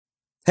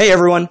Hey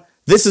everyone,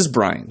 this is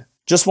Brian.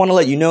 Just want to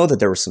let you know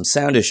that there were some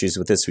sound issues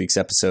with this week's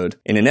episode.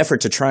 In an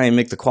effort to try and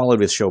make the quality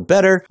of the show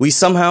better, we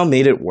somehow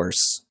made it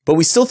worse. But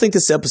we still think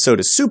this episode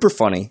is super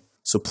funny,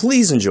 so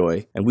please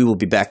enjoy, and we will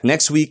be back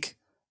next week,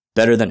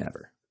 better than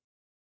ever.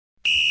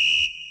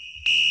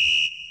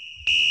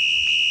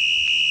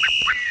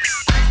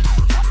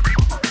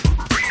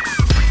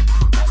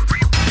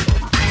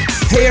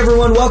 Hey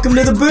everyone, welcome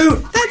to The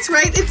Boot! That's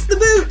right, it's The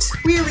Boot!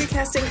 We are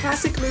recasting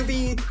classic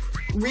movie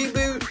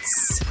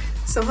reboots,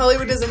 so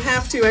Hollywood doesn't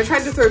have to. I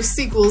tried to throw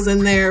sequels in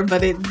there,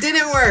 but it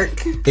didn't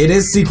work. It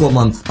is sequel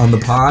month on the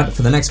pod.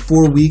 For the next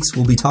 4 weeks,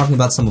 we'll be talking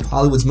about some of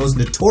Hollywood's most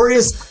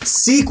notorious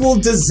sequel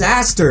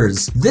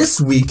disasters. This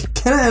week,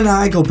 Kenna and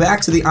I go back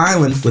to the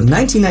island with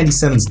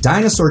 1997's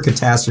dinosaur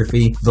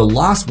catastrophe, The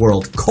Lost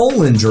World: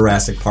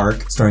 Jurassic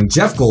Park, starring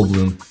Jeff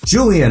Goldblum,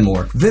 Julianne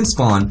Moore, Vince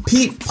Vaughn,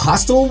 Pete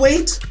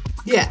Postlethwaite,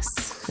 yes,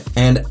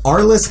 and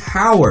Arliss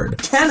Howard.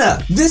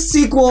 Kenna, this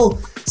sequel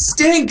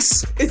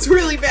stinks. It's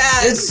really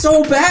bad. It's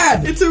so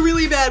bad. It's a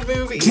really bad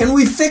movie. Can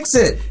we fix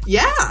it?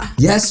 Yeah.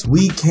 Yes,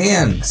 we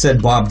can,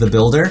 said Bob the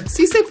Builder.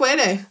 Si se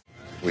puede.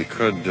 We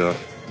could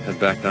head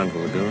back down to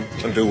Lagoon.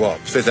 And do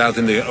what? Sit out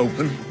in the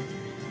open?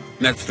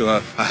 Next to a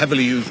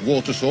heavily used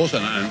water source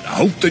and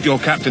hope that your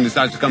captain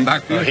decides to come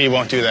back for you? He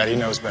won't do that. He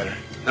knows better.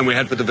 Then we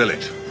head for the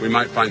village. We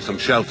might find some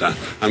shelter,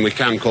 and we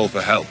can call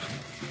for help.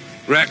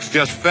 Rex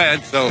just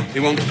fed, so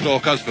he won't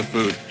stalk us for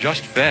food.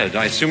 Just fed?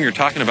 I assume you're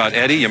talking about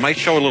Eddie? You might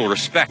show a little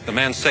respect. The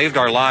man saved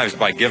our lives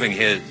by giving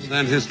his.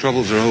 Then his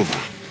troubles are over.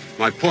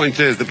 My point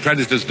is that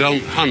predators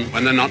don't hunt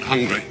when they're not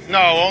hungry. No,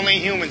 only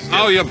humans do.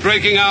 Oh, you're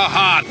breaking our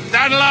heart.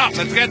 Saddle up.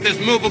 Let's get this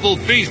movable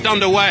feast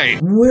underway.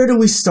 Where do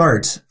we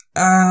start?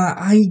 For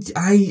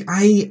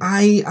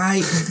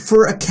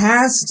a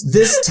cast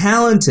this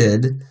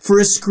talented, for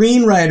a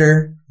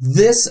screenwriter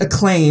this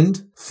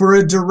acclaimed, for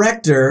a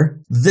director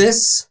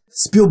this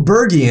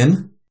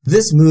Spielbergian,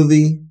 this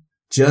movie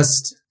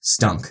just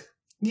stunk.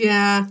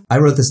 Yeah. I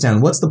wrote this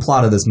down. What's the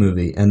plot of this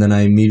movie? And then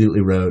I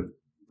immediately wrote,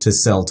 to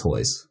sell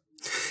toys.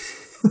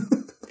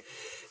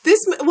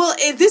 This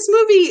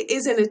movie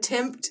is an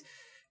attempt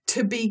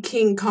to be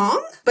King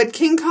Kong, but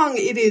King Kong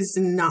it is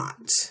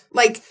not.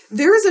 Like,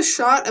 there is a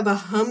shot of a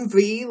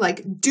Humvee,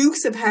 like,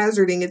 Dukes of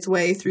Hazzarding its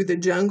way through the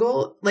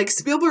jungle. Like,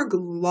 Spielberg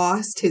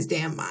lost his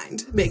damn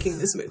mind making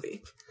this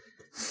movie.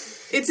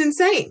 It's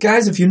insane.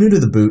 Guys, if you're new to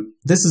The Boot,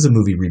 this is a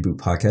movie reboot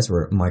podcast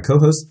where my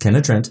co-host,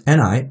 Kenna Trent, and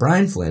I,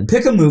 Brian Flynn,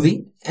 pick a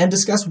movie and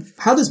discuss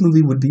how this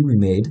movie would be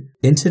remade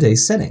in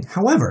today's setting.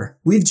 However,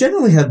 we've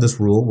generally had this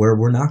rule where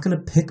we're not going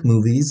to pick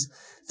movies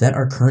that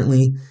are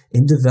currently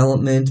in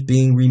development,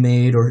 being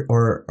remade,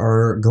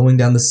 or going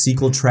down the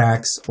sequel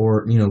tracks,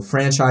 or, you know,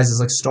 franchises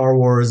like Star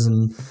Wars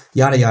and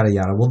yada, yada,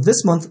 yada. Well,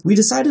 this month, we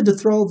decided to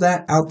throw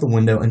that out the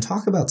window and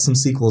talk about some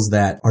sequels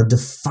that are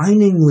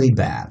definingly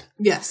bad.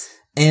 Yes.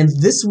 And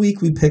this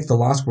week we picked The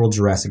Lost World: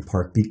 Jurassic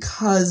Park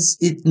because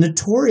it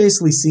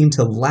notoriously seemed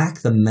to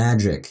lack the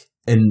magic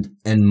and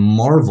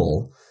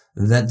marvel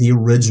that the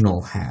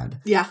original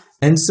had. Yeah.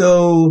 And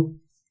so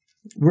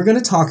we're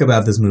going to talk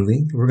about this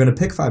movie. We're going to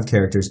pick 5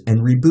 characters and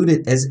reboot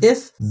it as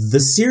if the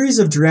series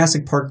of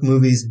Jurassic Park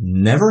movies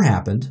never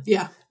happened.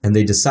 Yeah. And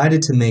they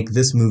decided to make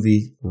this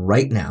movie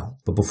right now.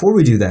 But before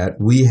we do that,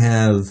 we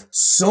have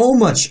so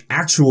much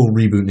actual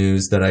reboot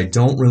news that I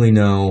don't really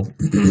know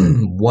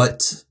what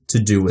to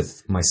do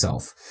with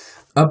myself.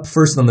 Up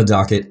first on the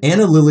docket,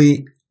 Anna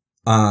Lily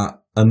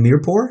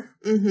Amirpour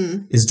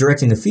is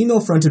directing a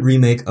female-fronted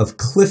remake of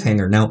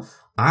Cliffhanger. Now,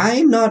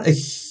 I'm not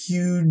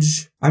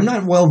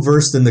well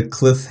versed in the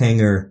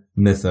Cliffhanger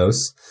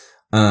mythos.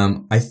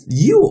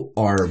 You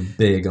are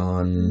big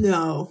on.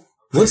 No.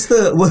 What's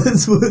the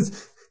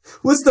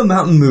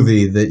mountain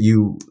movie that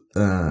you?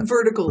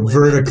 Vertical Limit.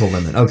 Vertical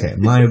Limit. Okay,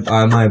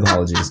 my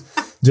apologies.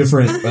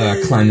 Different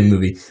climbing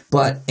movie,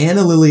 but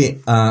Anna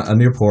Lily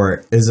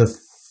Amirpour is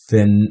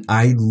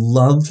I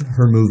loved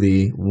her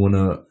movie when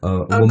a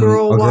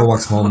girl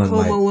walks home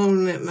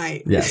alone at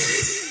night.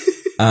 Yes.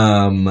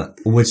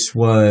 Which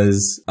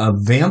was a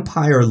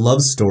vampire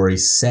love story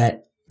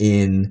set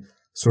in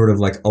sort of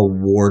like a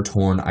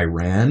war-torn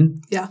Iran.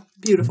 Yeah,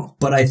 beautiful.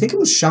 But I think it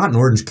was shot in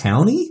Orange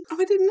County. Oh,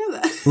 I didn't know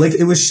that. Like,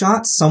 it was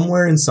shot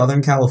somewhere in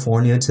Southern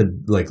California to,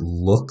 like,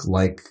 look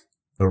like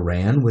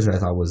Iran, which I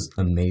thought was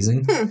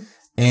amazing.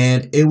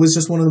 And it was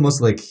just one of the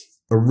most, like,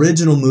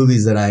 original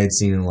movies that I had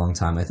seen in a long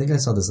time. I think I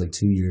saw this, like,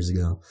 2 years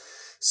ago.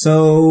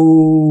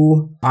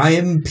 So I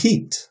am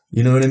piqued.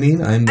 You know what I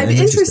mean? I'm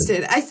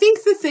interested. I think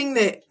the thing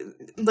that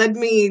led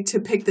me to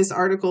pick this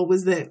article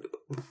was that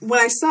when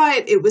I saw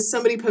it, it was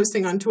somebody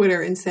posting on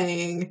Twitter and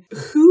saying,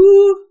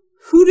 who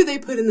do they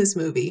put in this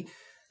movie?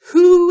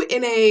 Who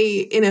in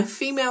a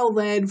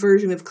female-led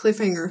version of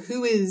Cliffhanger,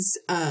 who is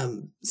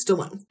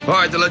Stallone? All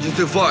right, the legend's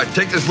too far.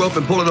 Take this rope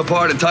and pull it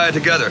apart and tie it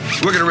together.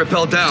 We're going to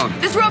rappel down.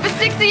 This rope is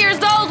 60 years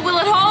old. Will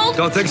it hold?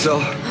 Don't think so.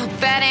 Oh,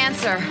 bad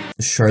answer.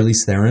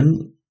 Charlize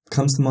Theron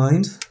comes to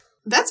mind.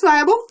 That's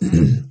viable.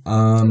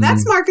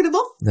 That's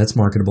marketable. That's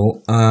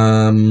marketable.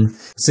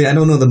 See, I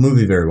don't know the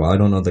movie very well. I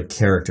don't know the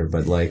character,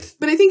 but like...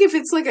 But I think if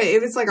it's like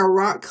a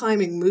rock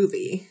climbing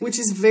movie, which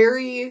is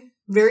very,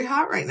 very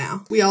hot right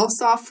now. We all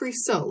saw Free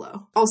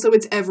Solo. Also,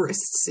 it's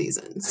Everest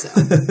season, so...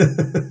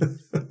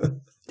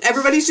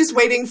 Everybody's just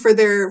waiting for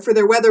their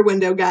weather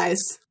window, guys.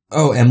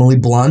 Oh, Emily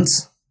Blunt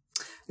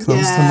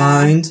comes to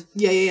mind.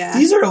 Yeah.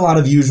 These are a lot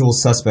of usual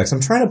suspects.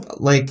 I'm trying to,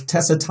 like,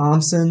 Tessa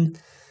Thompson...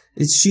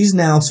 She's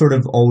now sort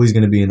of always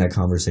going to be in that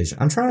conversation.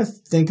 I'm trying to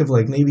think of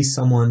like maybe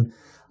someone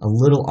a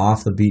little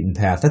off the beaten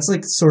path. That's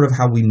like sort of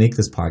how we make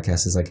this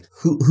podcast is like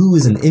who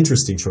is an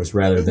interesting choice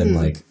rather than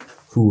like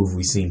who have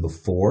we seen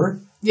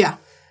before. Yeah.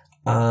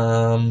 But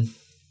I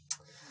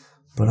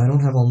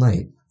don't have all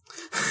night.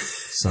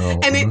 So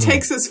and it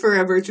takes us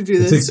forever to do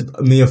this. It takes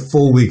me a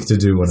full week to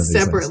do one of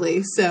these separately.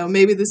 things. So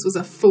maybe this was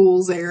a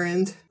fool's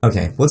errand.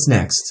 Okay, what's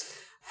next?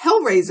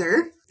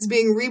 Hellraiser is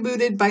being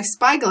rebooted by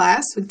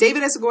Spyglass with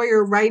David S.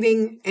 Goyer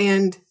writing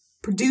and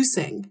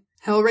producing.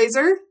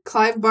 Hellraiser,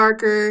 Clive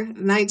Barker,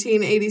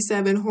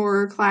 1987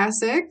 horror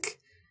classic.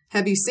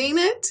 Have you seen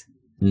it?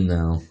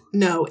 No.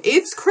 No,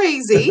 it's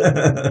crazy.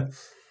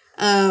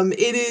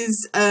 It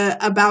is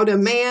about a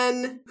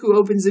man who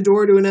opens a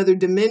door to another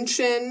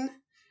dimension.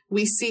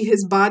 We see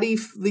his body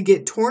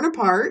get torn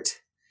apart.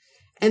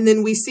 And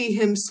then we see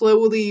him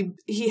slowly...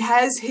 He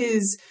has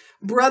his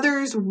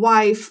brother's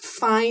wife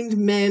find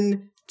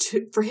men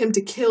for him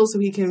to kill so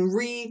he can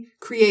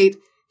recreate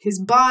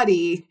his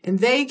body and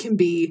they can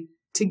be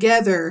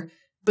together.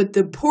 But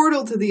the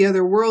portal to the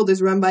other world is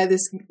run by the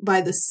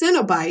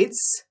Cenobites,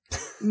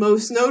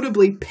 most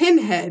notably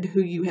Pinhead,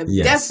 who you have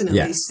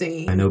definitely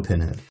seen. I know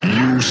Pinhead.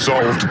 You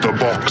solved the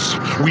box.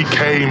 We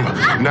came.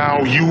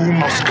 Now you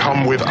must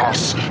come with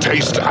us.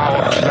 Taste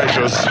our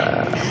pleasures.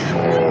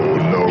 Oh,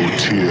 no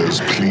tears,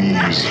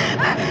 please.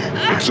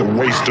 It's a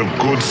waste of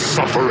good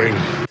suffering.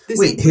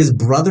 Wait, his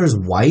brother's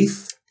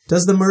wife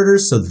does the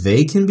murders so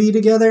they can be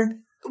together?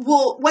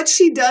 Well, what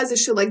she does is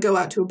she'll, like, go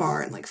out to a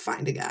bar and, like,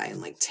 find a guy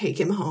and, like, take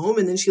him home.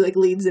 And then she, like,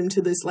 leads him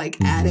to this, like,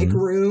 attic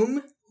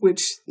room,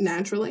 which,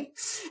 naturally.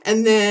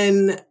 And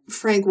then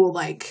Frank will,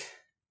 like,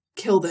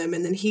 kill them.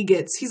 And then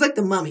he's like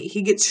the mummy.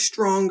 He gets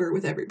stronger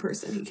with every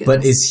person he kills.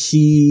 But is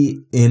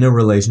he in a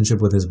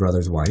relationship with his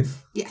brother's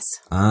wife? Yes.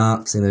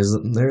 See,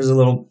 there's a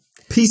little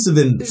piece of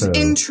info. There's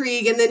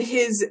intrigue. And then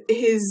his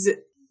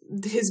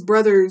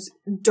brother's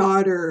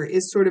daughter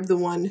is sort of the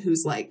one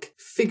who's like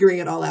figuring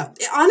it all out.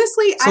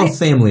 Honestly, it's a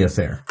family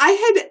affair.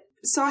 I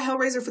saw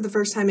Hellraiser for the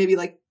first time maybe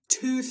like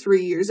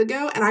 2-3 years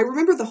ago, and I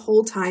remember the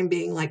whole time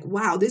being like,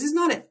 wow, this is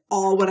not at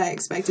all what I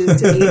expected it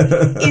to be.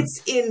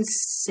 It's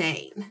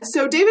insane.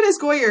 So David S.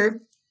 Goyer,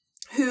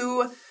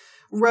 who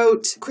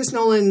wrote Chris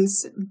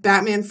Nolan's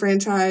Batman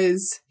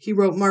franchise, he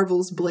wrote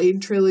Marvel's Blade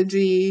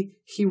trilogy,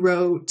 he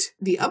wrote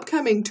the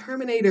upcoming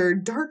Terminator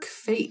Dark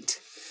Fate.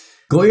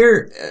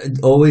 Goyer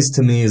always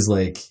to me is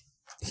like,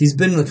 he's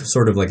been like,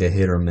 sort of like a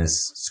hit or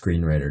miss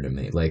screenwriter to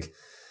me. Like,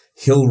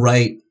 he'll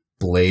write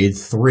Blade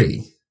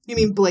 3. You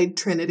mean Blade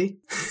Trinity?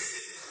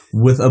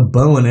 With a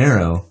bow and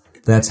arrow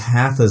that's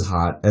half as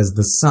hot as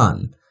the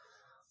sun.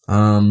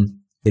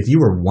 If you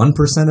were 1%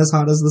 as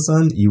hot as the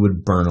sun, you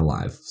would burn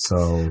alive.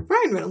 So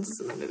Ryan Reynolds is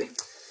in that movie.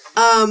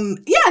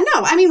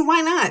 I mean,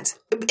 why not?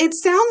 It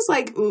sounds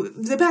like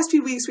the past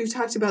few weeks we've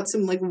talked about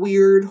some like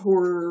weird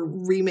horror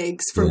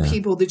remakes from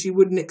people that you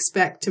wouldn't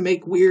expect to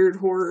make weird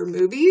horror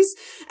movies.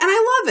 And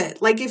I love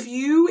it. Like if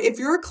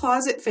you're a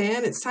closet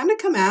fan, it's time to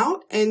come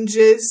out and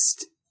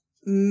just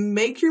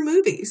make your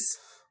movies.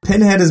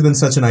 Pinhead has been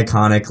such an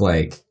iconic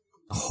like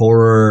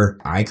horror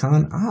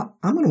icon.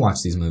 I'm going to watch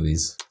these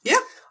movies. Yeah.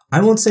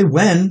 I won't say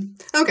when.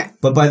 Okay.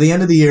 But by the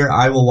end of the year,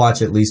 I will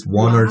watch at least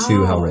one or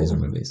two Hellraiser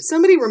movies.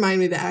 Somebody remind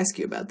me to ask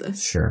you about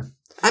this. Sure.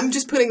 I'm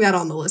just putting that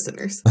on the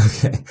listeners.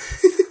 Okay.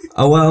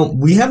 Well,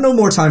 we have no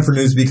more time for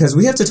news because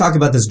we have to talk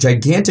about this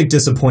gigantic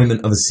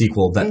disappointment of a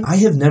sequel that I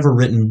have never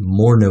written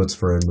more notes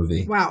for a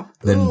movie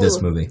than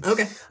this movie.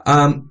 Okay.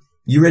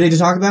 You ready to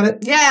talk about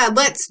it? Yeah,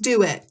 let's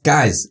do it.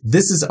 Guys,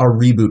 this is our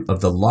reboot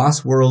of The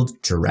Lost World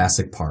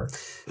Jurassic Park.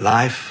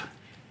 Life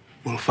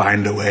will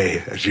find a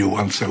way, as you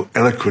once so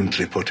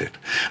eloquently put it.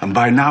 And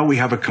by now we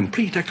have a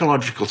complete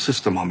ecological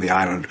system on the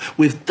island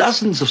with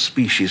dozens of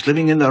species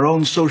living in their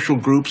own social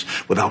groups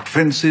without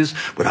fences,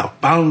 without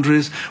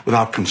boundaries,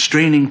 without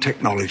constraining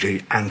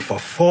technology. And for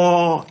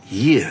 4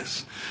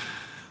 years,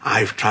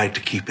 I've tried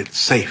to keep it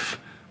safe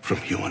from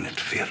human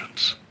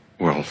interference.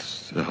 Well,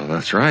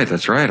 that's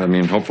right. I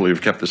mean, hopefully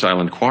you've kept this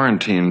island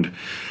quarantined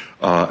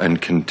and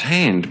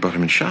contained, but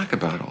I'm in shock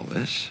about all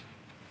this.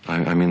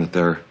 I mean that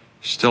they're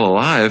still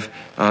alive.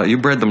 You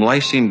bred them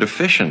lysine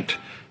deficient.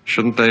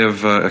 Shouldn't they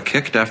have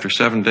kicked after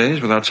 7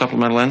 days without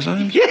supplemental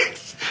enzymes?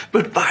 Yes,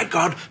 but by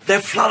God,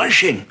 they're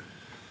flourishing.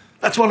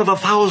 That's one of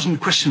 1,000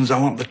 questions I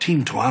want the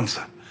team to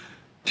answer.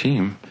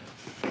 Team?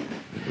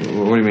 What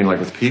do you mean, like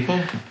with people?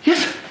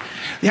 Yes.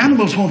 The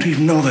animals won't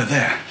even know they're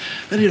there.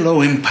 Very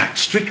low impact,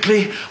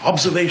 strictly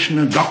observation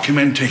and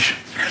documentation.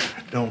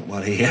 Don't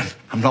worry, Ian.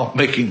 I'm not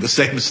making the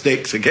same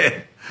mistakes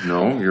again.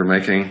 No, you're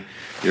making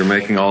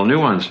all new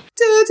ones.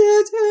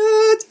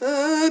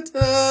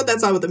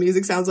 That's not what the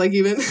music sounds like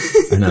even.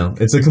 I know.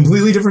 It's a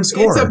completely different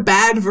score. It's a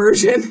bad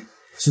version.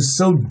 It's just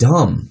so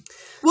dumb.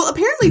 Well,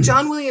 apparently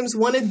John Williams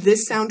wanted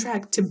this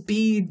soundtrack to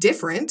be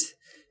different.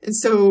 And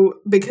so,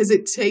 because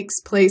it takes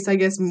place, I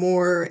guess,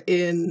 more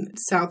in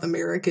South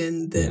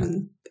American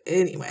than...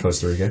 Anyway,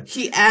 Costa Rica.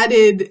 He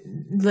added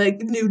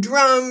like new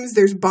drums.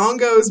 There's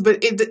bongos, but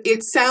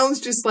it sounds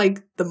just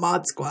like the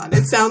Mod Squad.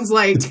 It sounds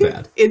like it's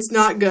bad. It's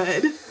not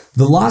good.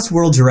 The Lost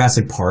World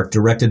Jurassic Park,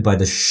 directed by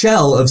the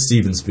shell of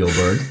Steven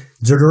Spielberg,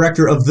 the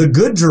director of the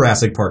good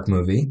Jurassic Park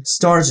movie,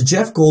 stars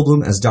Jeff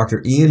Goldblum as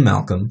Dr. Ian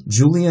Malcolm,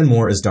 Julianne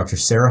Moore as Dr.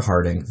 Sarah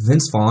Harding,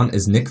 Vince Vaughn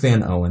as Nick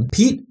Van Owen,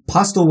 Pete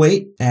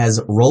Postlethwaite as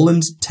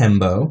Roland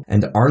Tembo,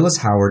 and Arliss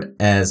Howard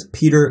as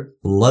Peter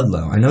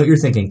Ludlow. I know what you're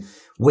thinking.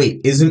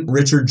 Wait, isn't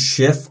Richard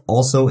Schiff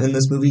also in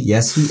this movie?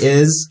 Yes, he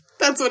is.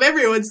 That's what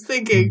everyone's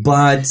thinking.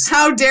 But...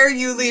 how dare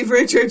you leave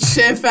Richard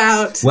Schiff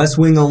out? West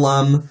Wing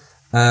alum.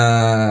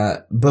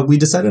 But we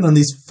decided on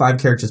these 5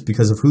 characters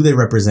because of who they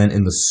represent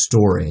in the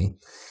story,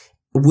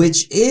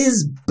 which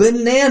is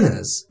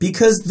bananas.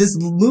 Because this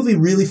movie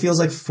really feels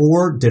like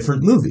 4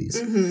 different movies.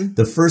 Mm-hmm.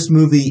 The first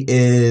movie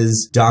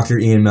is Dr.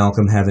 Ian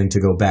Malcolm having to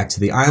go back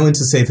to the island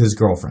to save his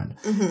girlfriend.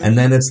 Mm-hmm. And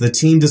then it's the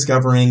team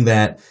discovering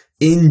that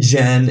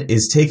InGen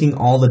is taking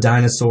all the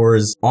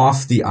dinosaurs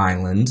off the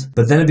island,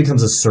 but then it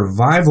becomes a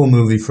survival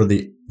movie for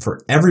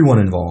everyone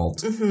involved.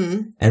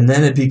 Mm-hmm. And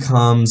then it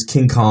becomes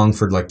King Kong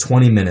for like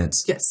 20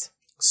 minutes. Yes.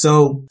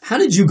 So how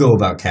did you go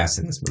about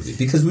casting this movie?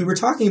 Because we were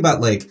talking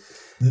about like,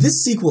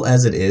 this sequel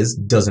as it is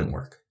doesn't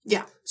work.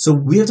 Yeah. So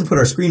we have to put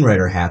our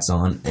screenwriter hats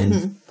on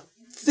and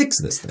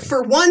fix this thing.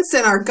 For once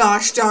in our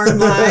gosh darn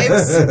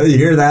lives. You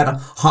hear that,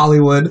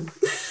 Hollywood?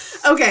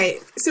 Okay,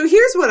 so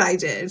here's what I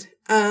did.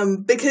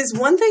 Because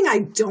one thing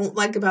I don't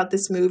like about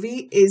this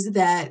movie is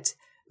that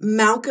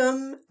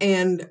Malcolm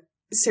and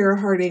Sarah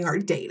Harding are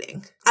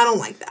dating. I don't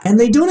like that. And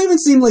they don't even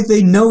seem like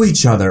they know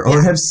each other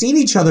or have seen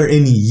each other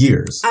in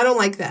years. I don't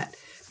like that.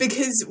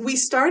 Because we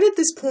start at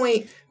this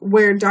point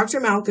where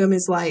Dr. Malcolm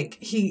is like,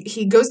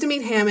 he goes to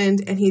meet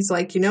Hammond and he's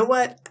like, you know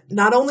what?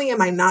 Not only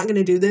am I not going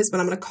to do this, but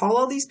I'm going to call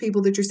all these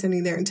people that you're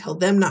sending there and tell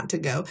them not to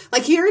go.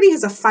 Like, he already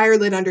has a fire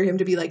lit under him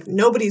to be like,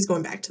 nobody's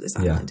going back to this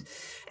island.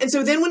 And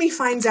so then when he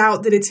finds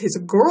out that it's his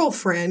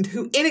girlfriend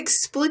who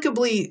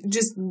inexplicably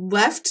just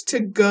left to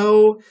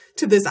go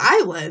to this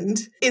island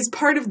is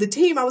part of the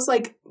team, I was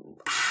like,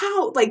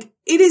 how? Like,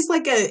 it is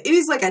like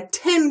a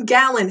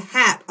 10-gallon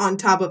hat on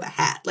top of a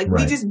hat. Like,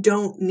 we just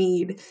don't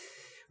need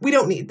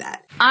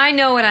that. I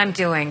know what I'm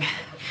doing.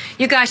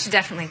 You guys should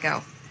definitely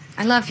go.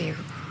 I love you.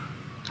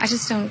 I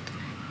just don't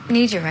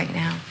need you right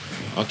now.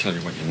 I'll tell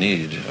you what you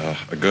need,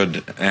 a good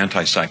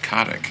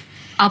antipsychotic.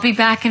 I'll be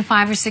back in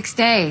 5 or 6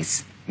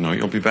 days. No,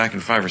 you'll be back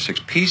in 5 or 6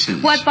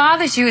 pieces. What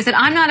bothers you is that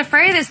I'm not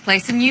afraid of this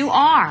place and you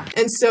are.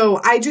 And so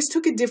I just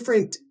took a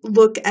different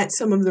look at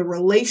some of the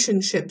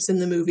relationships in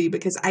the movie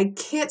because I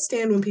can't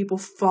stand when people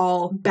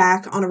fall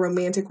back on a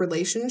romantic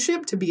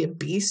relationship to be a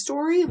B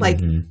story.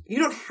 Like, you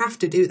don't have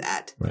to do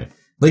that. Right.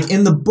 Like,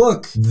 in the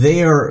book,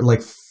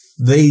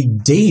 they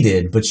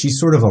dated, but she's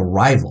sort of a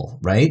rival,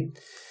 right?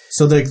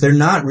 So they're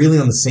not really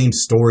on the same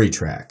story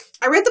track.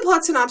 I read the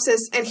plot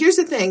synopsis, and here's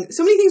the thing.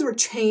 So many things were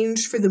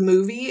changed for the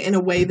movie in a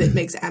way that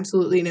makes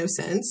absolutely no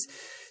sense.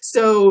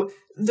 So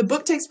the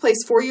book takes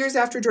place 4 years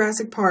after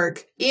Jurassic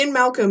Park. Ian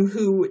Malcolm,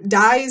 who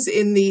dies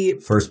in the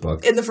first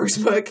book,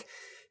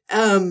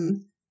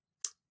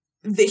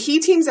 he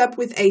teams up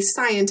with a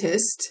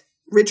scientist,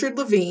 Richard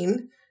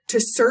Levine, to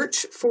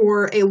search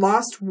for a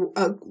lost,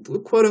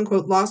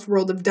 quote-unquote, lost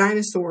world of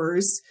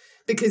dinosaurs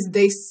because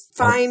they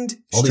find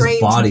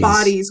strange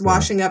bodies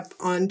washing up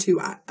onto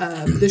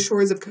the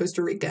shores of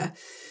Costa Rica.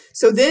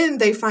 So then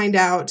they find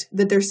out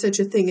that there's such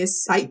a thing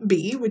as Site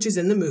B, which is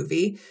in the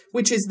movie,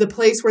 which is the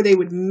place where they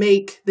would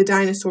make the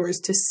dinosaurs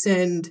to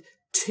send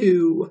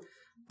to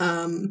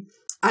Isla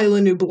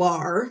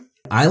Nublar.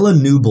 Isla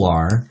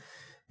Nublar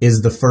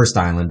is the first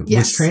island,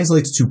 which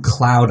translates to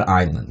Cloud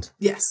Island.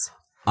 Yes.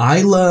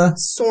 Isla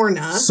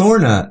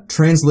Sorna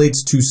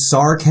translates to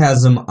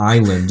Sarcasm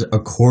Island,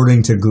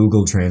 according to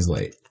Google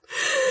Translate.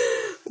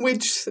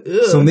 Which,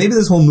 so maybe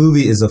this whole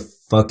movie is a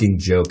fucking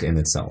joke in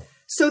itself.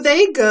 So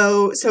Levine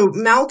goes to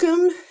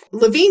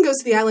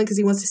the island because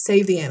he wants to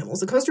save the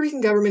animals. The Costa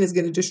Rican government is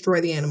going to destroy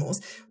the animals.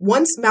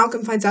 Once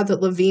Malcolm finds out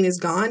that Levine is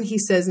gone, he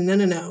says,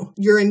 no,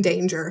 you're in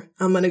danger.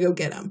 I'm going to go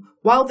get him.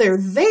 While they're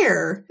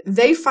there,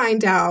 they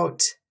find out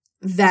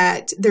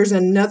that there's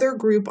another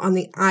group on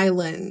the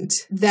island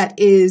that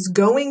is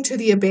going to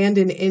the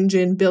abandoned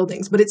InGen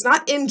buildings. But it's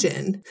not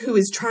InGen who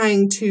is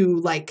trying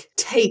to,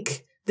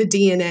 take the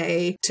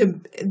DNA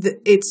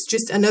it's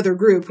just another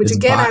group, which it's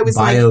again, I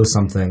was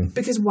something.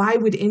 Because why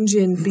would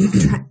InGen be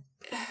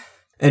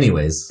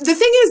Anyways. The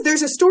thing is,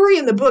 there's a story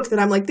in the book that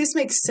I'm like, this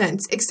makes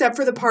sense, except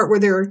for the part where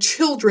there are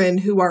children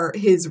who are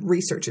his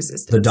research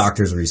assistants. The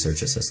doctor's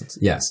research assistants,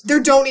 yes.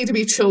 There don't need to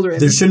be children.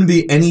 There shouldn't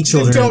be any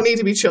children. There don't need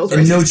to be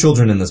children. And no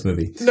children in this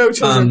movie. No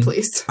children,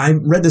 please. I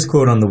read this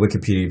quote on the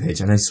Wikipedia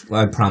page, and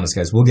I promise,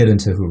 guys, we'll get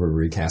into who we're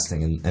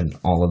recasting and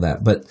all of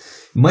that. But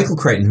Michael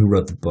Crichton, who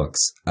wrote the books,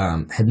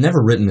 had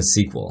never written a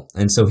sequel.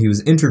 And so he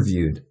was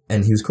interviewed,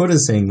 and he was quoted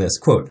as saying this,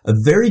 quote, "A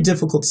very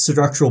difficult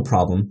structural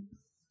problem."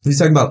 He's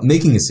talking about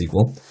making a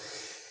sequel.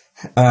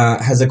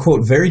 Has a,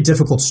 quote, "very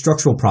difficult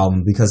structural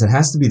problem because it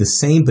has to be the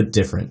same but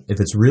different. If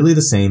it's really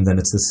the same, then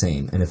it's the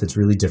same. And if it's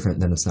really different,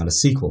 then it's not a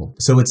sequel.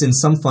 So it's in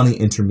some funny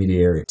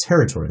intermediary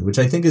territory," which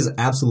I think is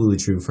absolutely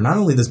true for not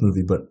only this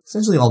movie, but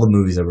essentially all the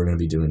movies that we're going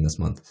to be doing this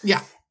month.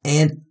 Yeah.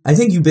 And I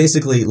think you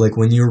basically, like,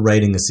 when you're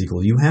writing a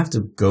sequel, you have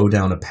to go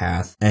down a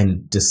path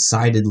and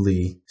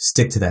decidedly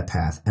stick to that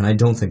path. And I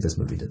don't think this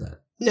movie did that.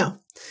 No.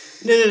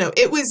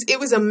 It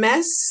was a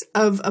mess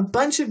of a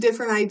bunch of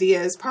different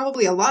ideas,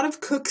 probably a lot of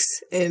cooks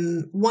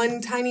in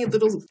one tiny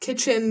little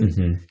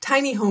kitchen,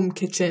 tiny home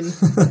kitchen,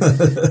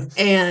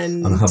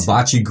 and on a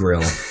hibachi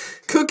grill.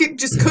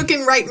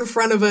 Cooking right in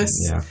front of us.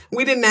 Yeah.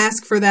 We didn't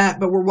ask for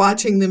that, but we're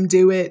watching them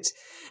do it.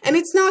 And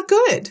it's not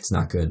good. It's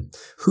not good.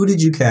 Who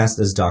did you cast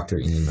as Dr.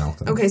 Ian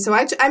Malcolm? Okay, so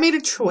I made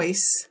a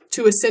choice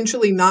to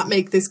essentially not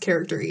make this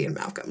character Ian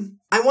Malcolm.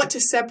 I want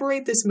to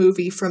separate this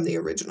movie from the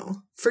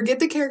original. Forget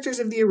the characters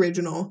of the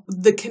original.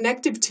 The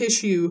connective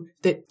tissue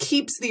that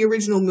keeps the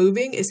original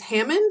moving is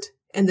Hammond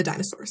and the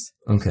dinosaurs.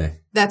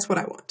 Okay. That's what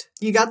I want.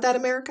 You got that,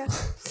 America?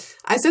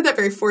 I said that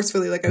very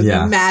forcefully, like I was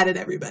mad at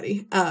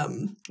everybody.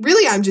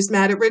 Really, I'm just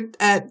mad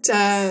at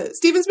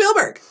Steven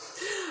Spielberg.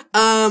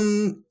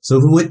 So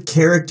what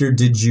character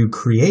did you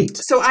create?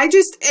 So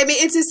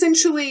it's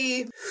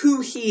essentially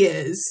who he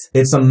is.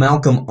 It's a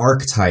Malcolm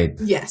archetype.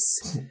 Yes.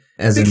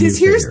 Because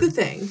here's the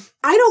thing.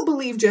 I don't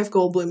believe Jeff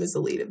Goldblum is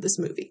the lead of this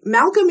movie.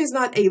 Malcolm is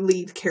not a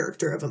lead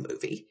character of a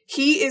movie.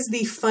 He is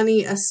the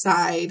funny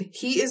aside.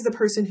 He is the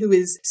person who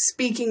is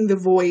speaking the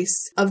voice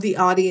of the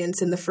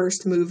audience in the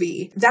first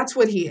movie. That's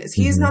what he is.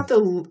 He is not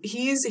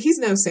he's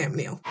no Sam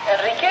Neill.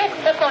 Enrique,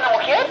 ¿estás con una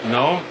mujer?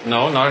 No,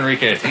 not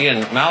Enrique. It's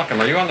Ian.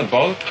 Malcolm, are you on the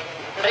boat?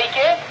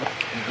 Enrique?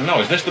 No,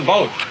 is this the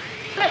boat?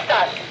 ¿Dónde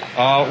estás?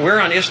 We're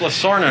on Isla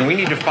Sorna, and we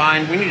need to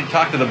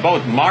talk to the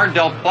boat, Mar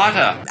del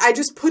Plata. I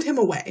just put him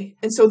away.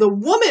 And so the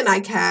woman I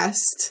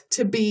cast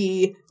to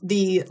be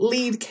the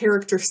lead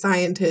character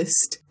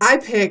scientist, I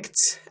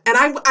picked, and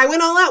I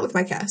went all out with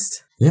my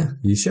cast. Yeah,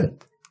 you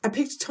should. I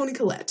picked Toni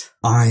Collette.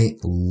 I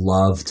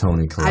love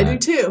Toni Collette. I do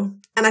too.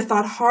 And I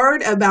thought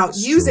hard about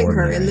using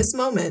her in this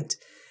moment,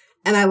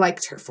 and I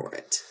liked her for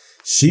it.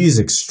 She's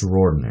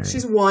extraordinary.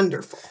 She's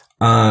wonderful.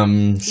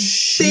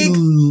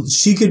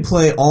 She could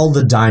play all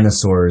the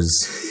dinosaurs,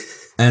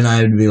 and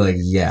I'd be like,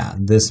 yeah,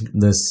 this,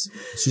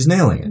 she's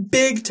nailing it.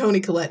 Big Toni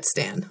Collette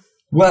stan.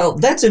 Well,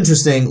 that's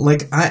interesting.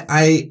 Like,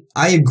 I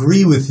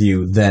agree with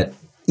you that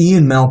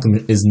Ian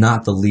Malcolm is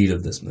not the lead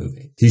of this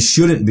movie. He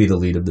shouldn't be the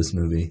lead of this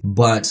movie,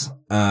 but,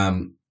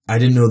 I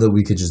didn't know that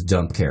we could just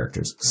dump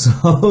characters.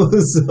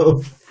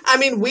 So. I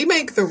mean, we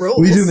make the rules.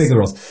 We do make the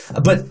rules.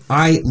 But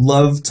I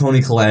love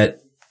Toni Collette.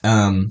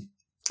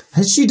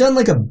 Has she done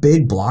like a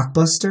big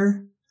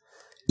blockbuster?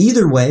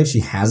 Either way, if she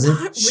hasn't,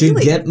 Not she'd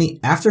really. get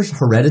me after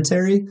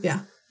Hereditary.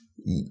 Yeah.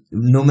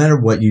 No matter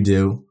what you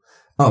do.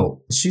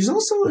 Oh, she's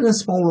also in a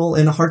small role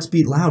in A Hearts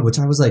Beat Loud, which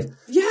I was like,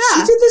 yeah,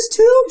 she did this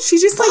too? She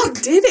just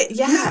like did it.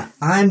 Yeah.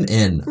 I'm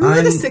in.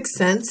 Remember The Sixth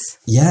Sense?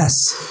 Yes.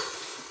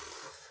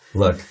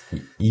 Look,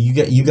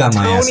 you got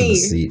my ass in the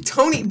seat.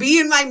 Tony, be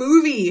in my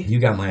movie. You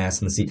got my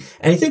ass in the seat.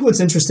 And I think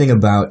what's interesting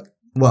about,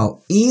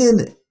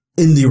 Ian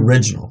in the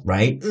original,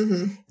 right,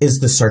 is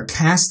the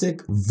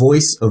sarcastic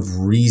voice of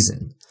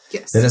reason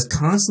that is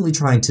constantly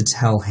trying to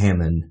tell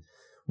Hammond,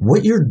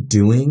 what you're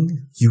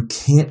doing, you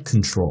can't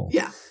control.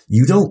 Yeah.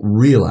 You don't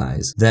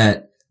realize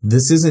that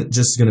this isn't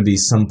just going to be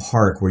some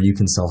park where you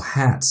can sell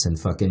hats and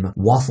fucking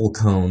waffle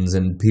cones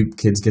and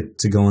kids get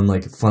to go on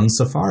like fun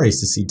safaris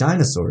to see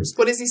dinosaurs.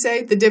 What does he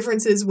say? The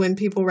difference is when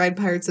people ride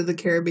Pirates of the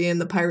Caribbean,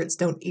 the pirates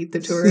don't eat the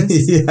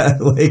tourists. Yeah,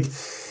 like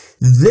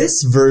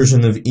this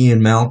version of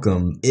Ian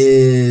Malcolm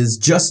is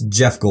just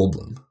Jeff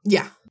Goldblum.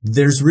 Yeah.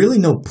 There's really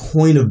no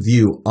point of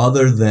view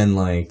other than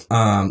like,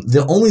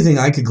 the only thing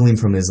I could glean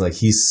from is like,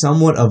 he's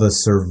somewhat of a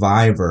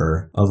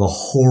survivor of a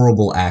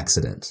horrible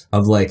accident,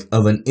 of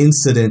an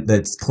incident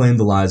that's claimed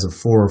the lives of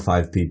 4 or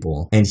 5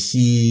 people. And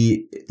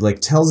he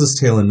like tells this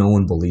tale and no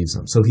one believes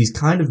him. So he's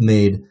kind of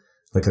made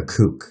like a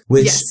kook,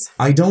 which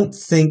I don't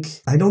think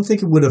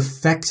it would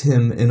affect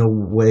him in a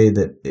way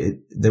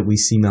that we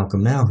see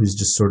Malcolm now, who's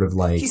just sort of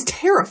like, he's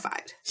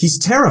terrified. He's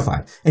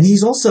terrified. And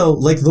he's also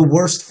like the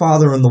worst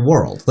father in the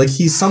world. Like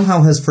he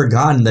somehow has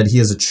forgotten that he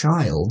is a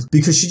child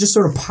because she just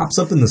sort of pops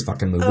up in this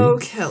fucking movie. Oh,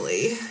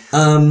 Kelly.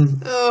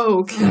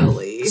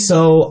 Kelly.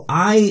 So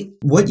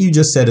what you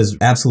just said is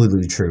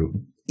absolutely true.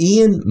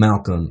 Ian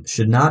Malcolm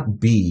should not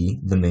be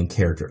the main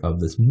character of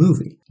this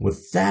movie.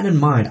 With that in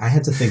mind, I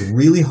had to think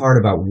really hard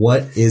about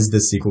what is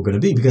this sequel going to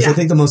be, because I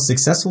think the most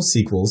successful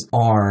sequels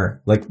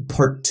are like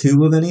part 2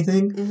 of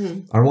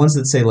anything are ones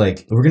that say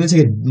like, we're going to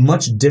take a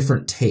much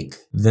different take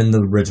than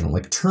the original.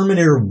 Like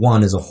Terminator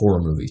 1 is a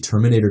horror movie.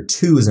 Terminator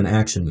 2 is an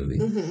action movie.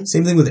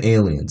 Same thing with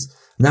Aliens.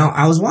 Now,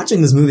 I was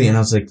watching this movie and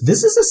I was like,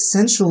 this is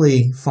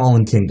essentially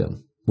Fallen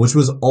Kingdom, which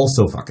was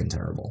also fucking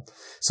terrible.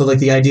 So, like,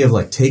 the idea of,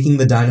 like, taking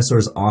the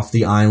dinosaurs off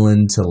the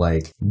island to,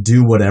 like,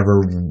 do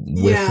whatever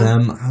with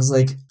them, I was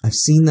like, I've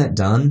seen that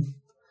done,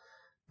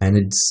 and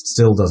it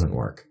still doesn't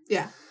work.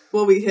 Yeah.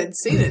 Well, we had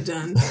seen it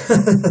done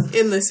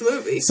in this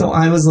movie. So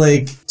I was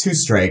like, 2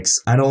 strikes.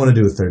 I don't want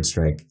to do a 3rd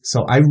strike.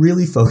 So I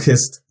really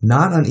focused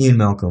not on Ian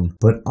Malcolm,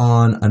 but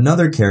on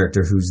another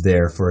character who's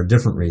there for a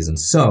different reason.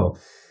 So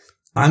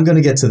I'm going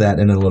to get to that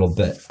in a little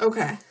bit.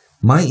 Okay.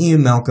 My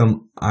Ian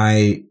Malcolm,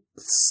 I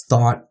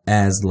thought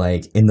as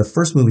like, in the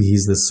first movie,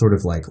 he's this sort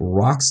of like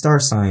rock star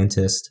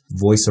scientist,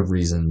 voice of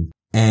reason.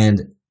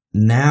 And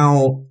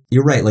now,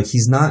 you're right, like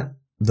he's not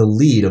the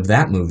lead of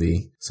that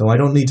movie, so I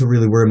don't need to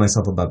really worry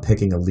myself about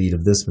picking a lead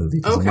of this movie,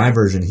 because in my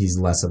version, he's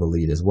less of a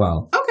lead as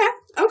well.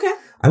 Okay.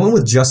 I went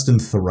with Justin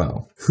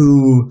Theroux,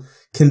 who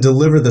can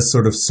deliver this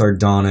sort of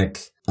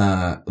sardonic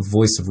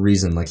voice of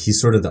reason. Like, he's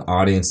sort of the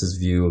audience's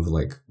view of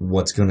like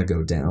what's going to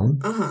go down.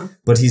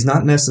 But he's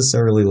not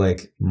necessarily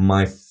like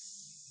my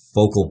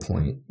focal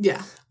point.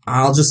 Yeah.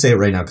 I'll just say it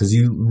right now because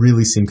you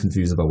really seem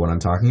confused about what I'm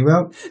talking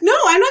about. No,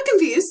 I'm not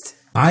confused.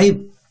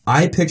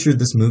 I pictured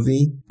this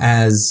movie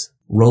as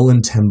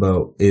Roland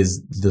Tembo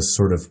is the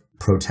sort of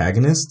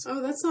protagonist.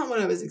 Oh, that's not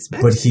what I was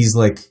expecting. But he's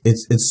like,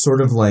 it's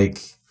sort of like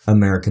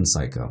American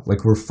Psycho.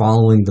 Like, we're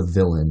following the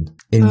villain,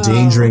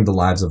 endangering the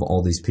lives of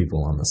all these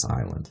people on this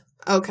island.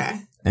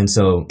 Okay. And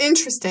so,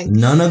 interesting.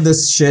 None of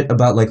this shit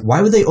about like,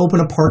 why would they open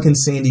a park in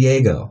San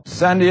Diego?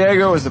 San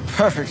Diego is the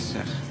perfect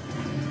set.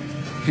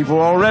 People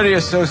already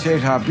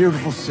associate our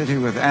beautiful city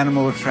with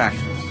animal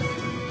attractions.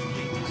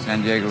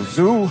 San Diego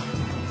Zoo,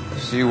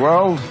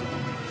 SeaWorld,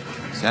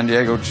 San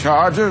Diego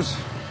Chargers.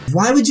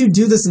 Why would you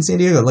do this in San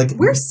Diego? Like,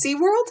 where's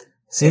SeaWorld?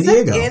 San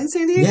Diego. That in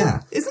San Diego?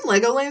 Yeah. Isn't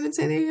Legoland in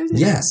San Diego?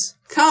 Yes.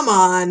 Come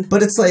on.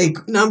 But it's like...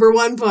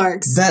 #1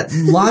 parks. That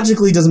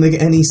logically doesn't make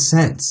any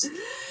sense.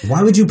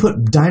 Why would you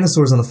put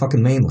dinosaurs on the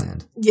fucking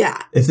mainland? Yeah.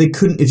 If you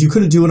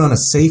couldn't do it on a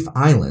safe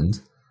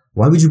island,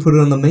 why would you put it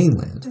on the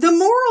mainland? The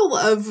moral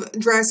of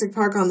Jurassic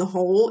Park on the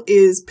whole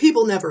is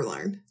people never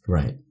learn.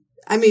 Right.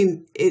 I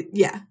mean,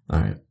 yeah. All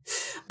right.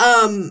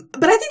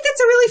 But I think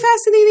that's a really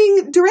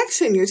fascinating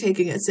direction you're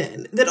taking us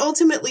in. That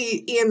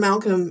ultimately Ian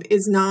Malcolm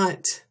is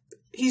not...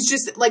 He's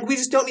just, like, we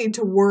just don't need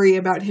to worry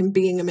about him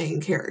being a main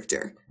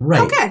character.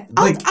 Right. Okay.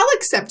 I'll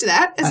accept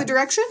that as a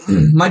direction.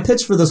 My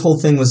pitch for this whole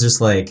thing was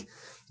just like,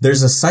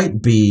 there's a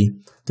Site B,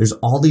 there's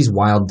all these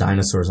wild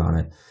dinosaurs on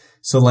it.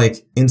 So,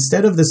 like,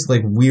 instead of this,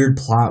 like, weird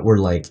plot where,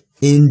 like,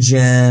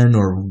 InGen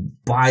or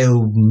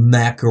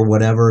Biomech or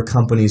whatever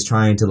company's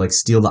trying to, like,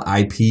 steal the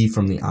IP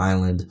from the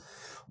island,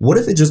 what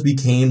if it just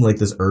became, like,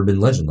 this urban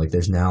legend? Like,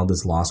 there's now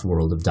this lost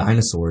world of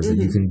dinosaurs that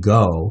you can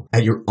go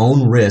at your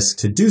own risk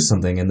to do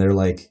something, and they're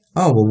like,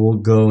 oh, well, we'll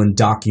go and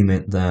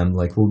document them.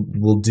 Like,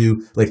 we'll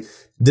do, like,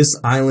 this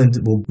island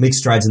will make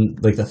strides in,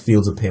 like, the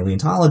fields of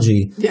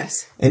paleontology.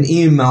 Yes. And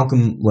Ian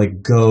Malcolm,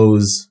 like,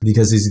 goes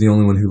because he's the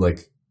only one who,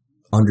 like,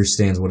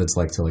 understands what it's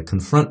like to, like,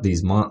 confront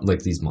these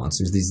these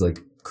monsters, these,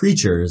 like,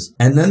 creatures.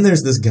 And then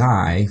there's this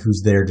guy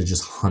who's there to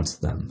just hunt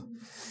them.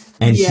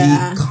 And he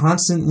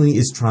constantly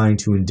is trying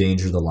to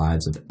endanger the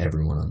lives of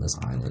everyone on this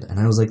island. And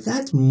I was like,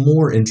 that's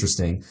more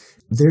interesting.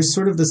 There's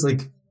sort of this,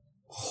 like,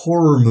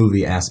 horror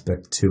movie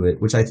aspect to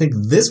it, which I think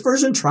this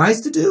version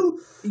tries to do,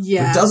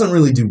 but doesn't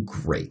really do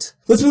great.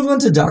 Let's move on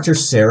to Dr.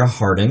 Sarah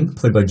Harding,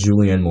 played by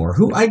Julianne Moore,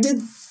 who I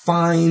did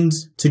find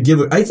to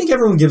give... I think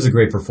everyone gives a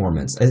great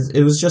performance.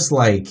 It was just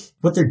like,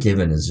 what they're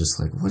given is just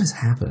like, what is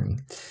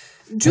happening?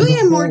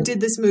 Julianne Moore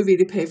did this movie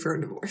to pay for a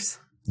divorce.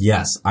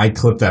 Yes, I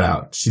clipped that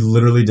out. She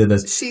literally did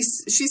this. She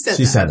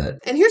said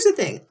that. And here's the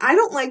thing. I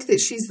don't like that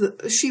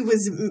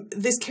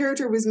this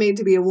character was made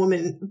to be a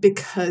woman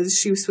because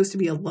she was supposed to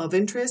be a love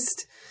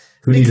interest.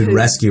 Who needed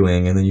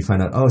rescuing, and then you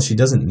find out, oh, she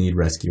doesn't need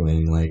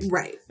rescuing. Like,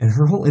 right. And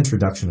her whole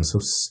introduction is so,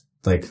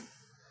 like,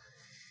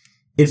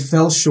 it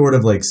fell short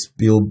of, like,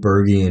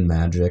 Spielbergian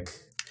magic.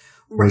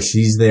 Where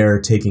she's there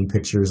taking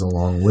pictures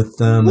along with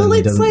them, and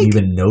he doesn't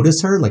even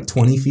notice her, like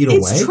 20 feet away.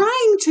 It's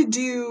trying to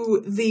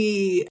do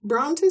the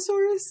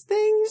Brontosaurus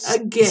thing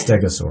again.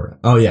 Stegosaurus.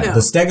 Oh, yeah. No. The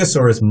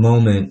Stegosaurus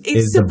moment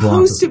is the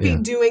Brontosaurus. It's supposed to be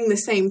doing the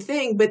same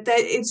thing, but that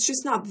it's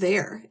just not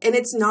there. And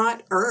it's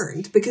not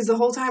earned, because the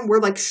whole time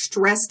we're, like,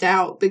 stressed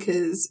out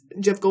because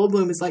Jeff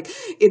Goldblum is like,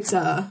 it's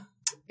a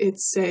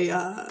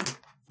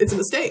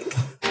mistake.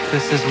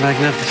 This is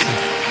magnificent.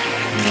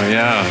 Oh,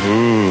 yeah.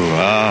 Ooh,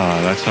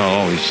 that's how it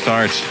always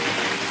starts.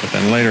 But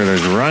then later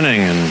there's running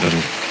and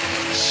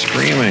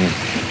screaming.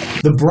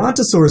 The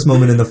Brontosaurus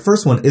moment in the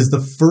first one is the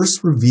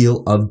first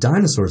reveal of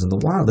dinosaurs in the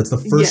wild. It's the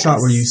first shot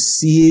where you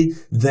see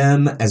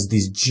them as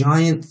these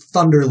giant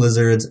thunder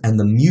lizards and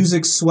the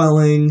music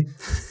swelling.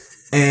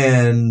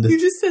 And You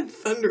just said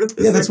thunder lizard.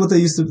 yeah, that's what they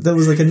used to. That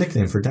was like a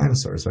nickname for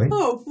dinosaurs, right?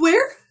 Oh,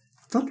 where?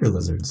 Thunder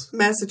lizards.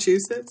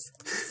 Massachusetts.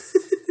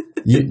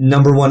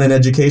 Number one in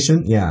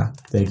education? Yeah.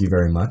 Thank you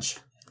very much.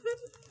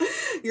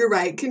 You're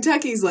right.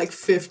 Kentucky's like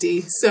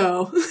 50,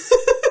 so...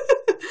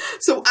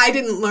 So I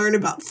didn't learn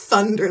about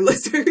thunder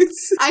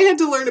lizards. I had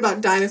to learn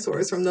about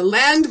dinosaurs from the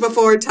land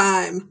before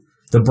time.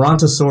 The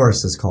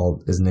Brontosaurus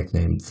is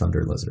nicknamed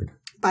Thunder Lizard.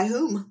 By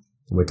whom?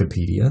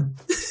 Wikipedia.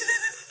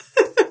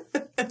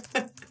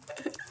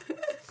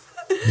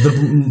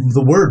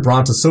 The word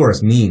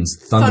Brontosaurus means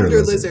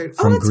thunder lizard.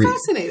 Oh, that's Greek.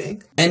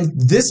 Fascinating. And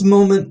this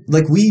moment,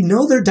 like, we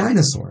know they're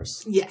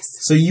dinosaurs. Yes.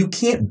 So you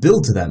can't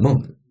build to that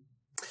moment.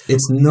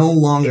 It's no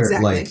longer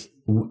like...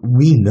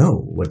 We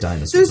know what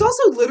dinosaurs There's are.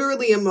 also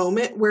literally a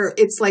moment where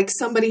it's like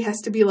somebody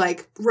has to be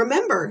like,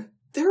 remember,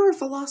 there are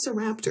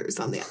velociraptors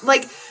on the...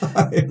 Like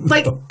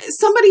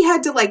somebody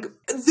had to, like,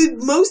 the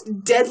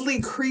most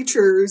deadly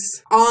creatures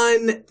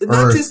on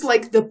not Earth. just,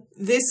 like,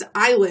 this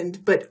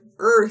island, but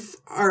Earth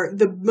are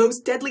the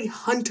most deadly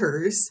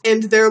hunters.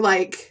 And they're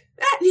like...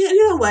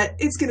 You know what?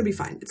 It's going to be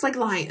fine. It's like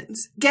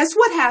lions. Guess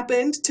what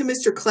happened to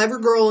Mr. Clever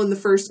Girl in the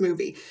first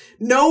movie?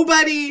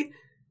 Nobody...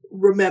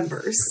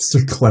 remembers.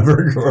 Mr.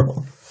 Clever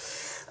Girl.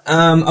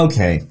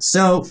 Okay,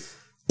 so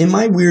in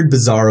my weird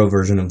bizarro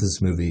version of this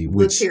movie, which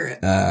let's hear it.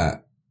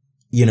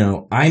 You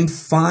know, I'm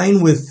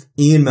fine with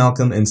Ian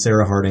Malcolm and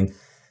Sarah Harding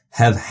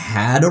have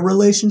had a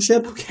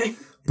relationship. Okay.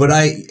 But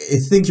I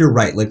think you're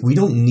right. Like, we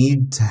don't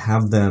need to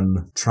have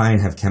them try and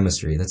have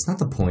chemistry. That's not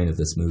the point of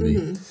this movie.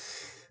 Mm-hmm.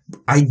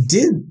 I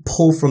did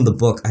pull from the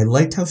book. I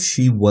liked how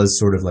she was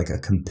sort of like a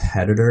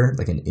competitor,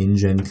 like an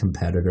InGen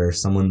competitor,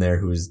 someone there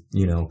who's,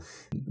 you know,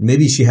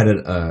 maybe she had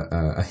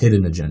a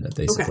hidden agenda,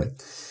 basically. Okay.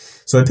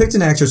 So I picked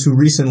an actress who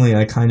recently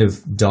I kind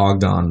of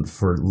dogged on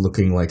for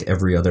looking like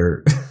every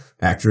other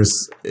actress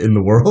in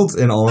the world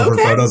in all of her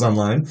photos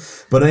online.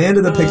 But I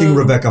ended up picking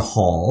Rebecca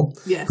Hall,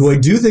 yes. who I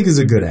do think is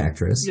a good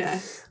actress. Yeah.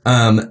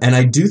 And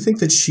I do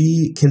think that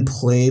she can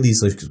play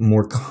these like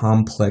more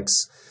complex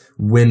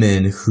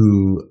women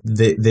who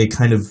they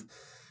kind of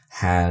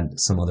had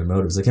some other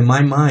motives. Like, in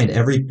my mind,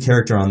 every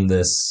character on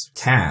this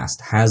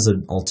cast has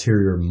an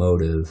ulterior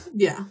motive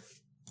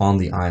on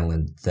the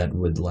island that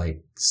would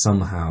like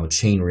somehow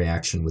chain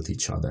reaction with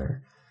each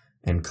other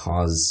and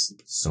cause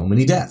so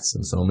many deaths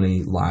and so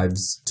many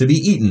lives to be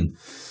eaten.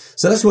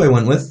 So that's who I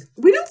went with.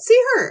 We don't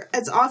see her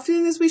as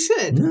often as we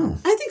should. No.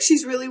 I think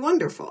she's really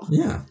wonderful.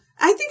 Yeah.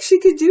 I think she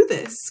could do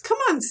this. Come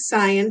on,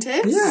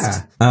 scientist.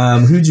 Yeah.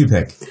 Who'd you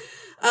pick?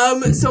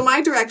 So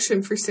my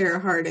direction for Sarah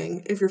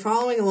Harding, if you're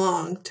following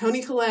along,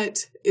 Toni Collette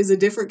is a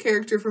different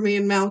character for me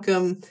and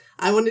Malcolm.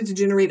 I wanted to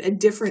generate a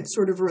different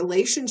sort of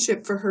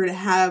relationship for her to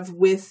have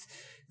with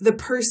the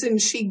person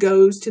she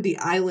goes to the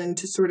island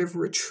to sort of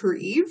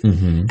retrieve.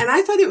 Mm-hmm. And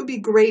I thought it would be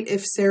great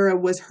if Sarah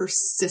was her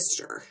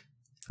sister.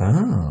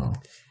 Oh.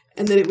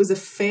 And that it was a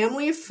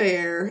family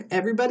affair.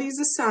 Everybody's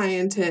a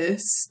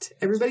scientist.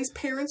 Everybody's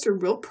parents are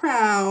real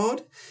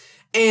proud.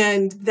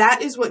 And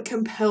that is what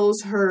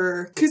compels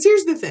her. Because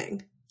here's the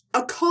thing.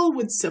 A call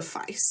would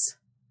suffice.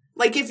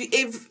 Like,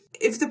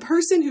 if the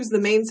person who's the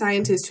main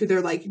scientist, who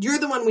they're like, you're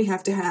the one we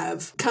have to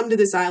have, come to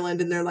this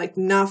island, and they're like,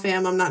 nah,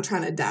 fam, I'm not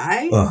trying to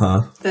die.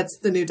 Uh-huh. That's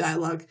the new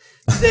dialogue.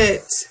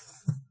 That,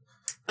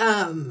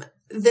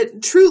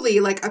 that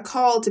truly, like, a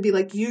call to be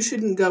like, you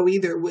shouldn't go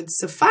either would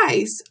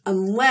suffice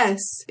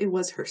unless it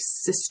was her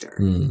sister.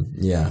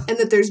 Yeah. And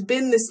that there's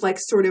been this, like,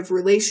 sort of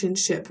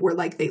relationship where,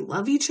 like, they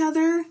love each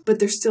other, but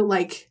they're still,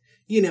 like,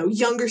 you know,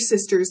 younger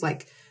sisters,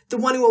 like, the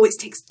one who always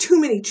takes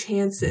too many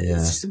chances. Yeah.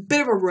 She's a bit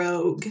of a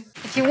rogue.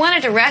 If you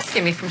wanted to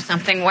rescue me from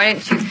something, why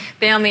didn't you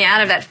bail me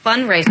out of that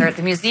fundraiser at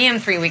the museum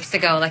 3 weeks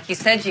ago like you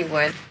said you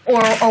would? Or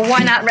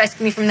why not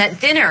rescue me from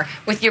that dinner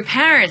with your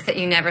parents that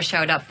you never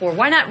showed up for?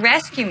 Why not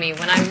rescue me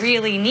when I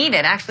really need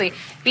it? Actually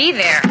be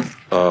there.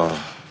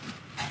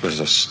 This is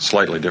a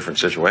slightly different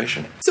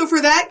situation. So for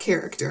that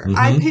character,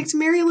 I picked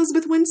Mary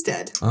Elizabeth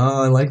Winstead.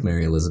 Oh, I like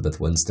Mary Elizabeth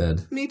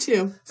Winstead. Me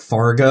too.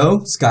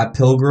 Fargo, Scott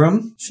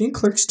Pilgrim. She in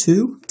Clerks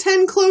 2.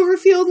 10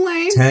 Cloverfield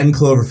Lane. 10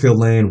 Cloverfield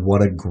Lane.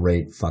 What a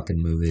great fucking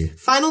movie.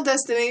 Final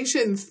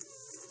Destination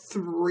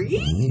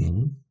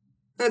 3?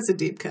 That's a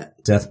deep cut.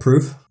 Death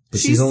Proof. But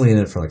she's only in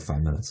it for like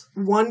 5 minutes.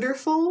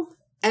 Wonderful.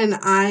 And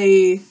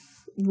I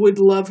would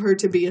love her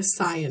to be a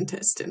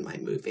scientist in my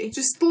movie.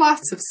 Just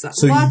lots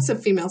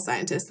of female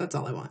scientists. That's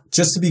all I want.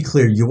 Just to be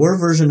clear, your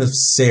version of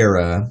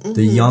Sarah,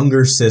 the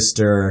younger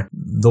sister,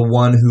 the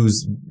one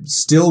who's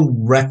still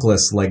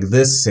reckless like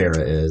this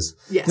Sarah is.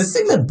 Yes. The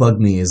thing that bugged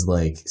me is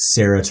like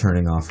Sarah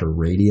turning off her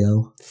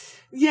radio.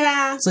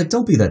 Yeah. It's like,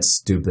 don't be that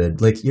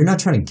stupid. Like, you're not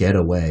trying to get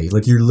away.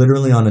 Like, you're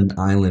literally on an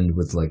island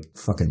with like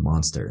fucking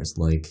monsters.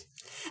 Like,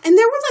 and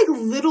there were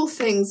like little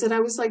things that I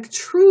was like,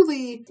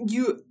 truly,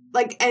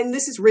 like, and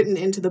this is written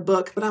into the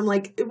book, but I'm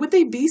like, would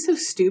they be so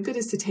stupid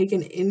as to take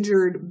an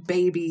injured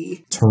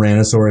baby?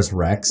 Tyrannosaurus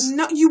Rex?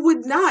 No, you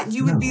would not.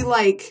 You would be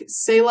like,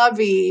 c'est la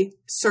vie,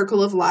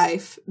 circle of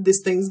life,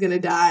 this thing's gonna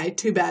die,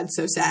 too bad,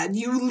 so sad.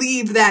 You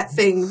leave that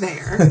thing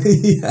there.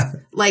 Yeah.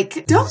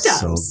 Like,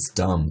 dum-dums. So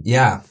dumb.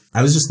 Yeah.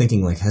 I was just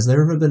thinking, like, has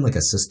there ever been, like,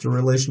 a sister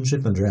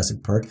relationship in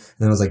Jurassic Park? And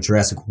then I was like,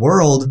 Jurassic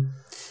World.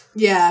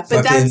 Yeah,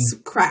 but that's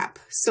crap.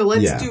 So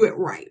let's do it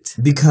right.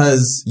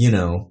 Because, you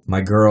know,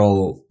 my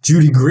girl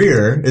Judy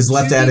Greer is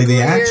left out of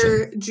the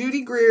action.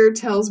 Judy Greer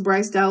tells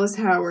Bryce Dallas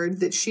Howard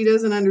that she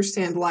doesn't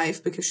understand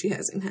life because she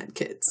hasn't had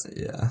kids.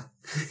 Yeah.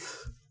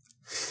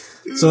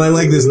 So I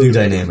like this new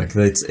dynamic.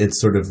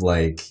 It's sort of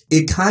like,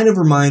 it kind of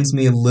reminds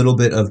me a little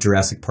bit of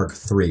Jurassic Park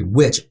 3,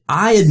 which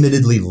I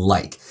admittedly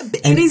like.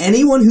 And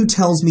anyone who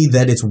tells me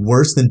that it's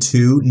worse than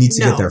 2 needs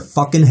to get their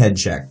fucking head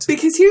checked.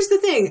 Because here's the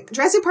thing.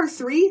 Jurassic Park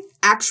 3,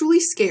 actually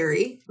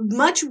scary,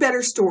 much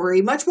better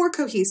story, much more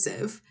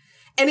cohesive.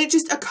 And it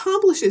just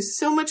accomplishes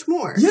so much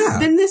more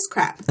than this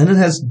crap. And it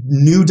has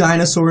new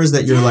dinosaurs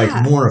that you're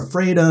like more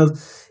afraid of.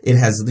 It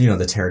has, you know,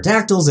 the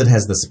pterodactyls. It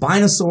has the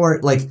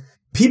Spinosaur. Like,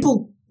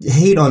 people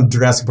hate on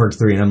Jurassic Park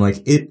 3, and I'm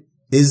like, it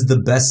is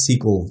the best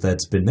sequel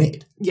that's been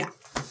made. Yeah.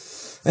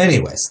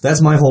 Anyways,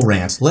 that's my whole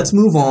rant. Let's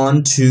move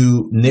on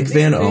to Nick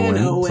Van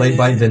Owen, played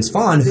by Vince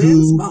Vaughn,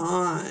 who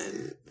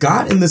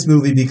got in this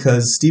movie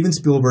because Steven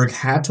Spielberg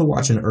had to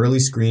watch an early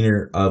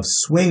screener of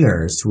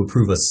Swingers to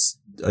approve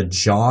a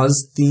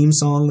Jaws theme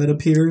song that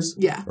appears.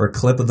 Yeah. Or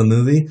clip of the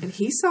movie. And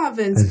he saw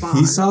Vince Vaughn.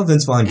 He saw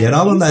Vince Vaughn get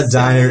out on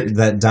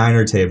that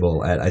diner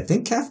table at, I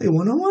think, Cafe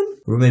 101?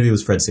 Or maybe it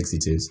was Fred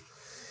 62's.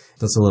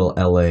 That's a little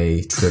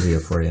LA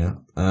trivia for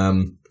you.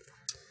 And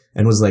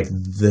was like,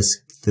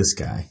 this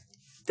guy.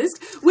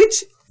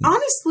 Which,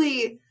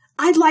 honestly,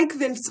 I like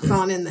Vince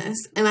Vaughn in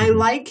this. And I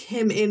like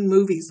him in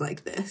movies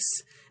like this.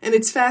 And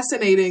it's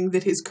fascinating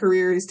that his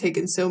career has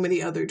taken so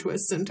many other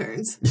twists and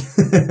turns.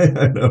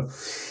 I know.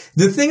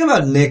 The thing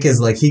about Nick is,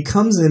 like, he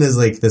comes in as,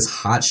 like, this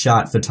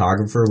hotshot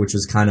photographer, which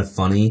is kind of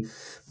funny.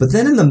 But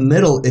then in the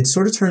middle, it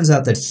sort of turns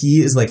out that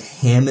he is, like,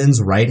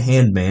 Hammond's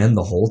right-hand man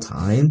the whole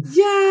time.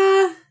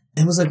 Yeah.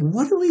 And was like,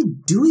 what are we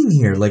doing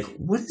here? Like,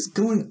 what is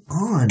going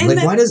on? And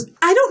like, why does...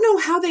 I don't know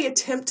how they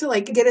attempt to,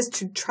 like, get us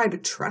to try to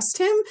trust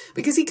him.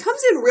 Because he comes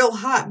in real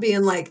hot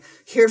being like,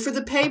 here for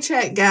the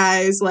paycheck,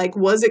 guys. Like,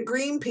 was it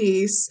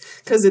Greenpeace?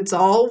 Because it's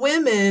all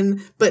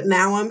women. But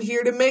now I'm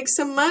here to make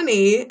some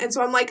money. And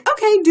so I'm like,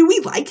 okay, do we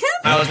like him?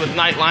 I was with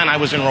Nightline. I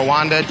was in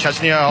Rwanda,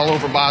 Chechnya, all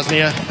over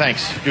Bosnia.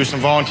 Thanks. Do some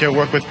volunteer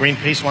work with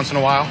Greenpeace once in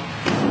a while.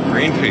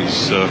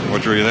 Greenpeace?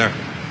 What drew you there?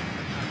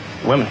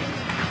 Women.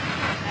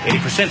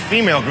 80%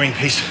 female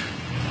Greenpeace.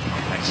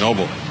 Thanks.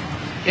 Noble.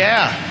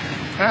 Yeah.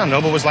 Well,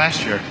 Noble was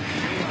last year.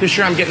 This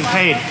year I'm getting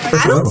paid.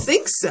 I don't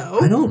think so.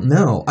 I don't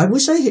know. I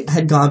wish I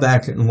had gone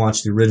back and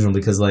watched the original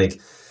because, like,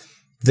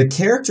 the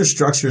character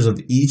structures of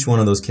each one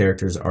of those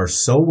characters are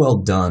so well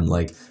done.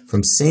 Like,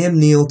 from Sam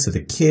Neill to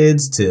the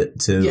kids to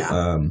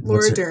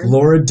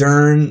Laura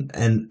Dern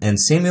and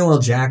Samuel L.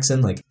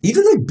 Jackson. Like,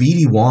 even like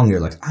B.D. Wong, you're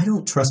like, I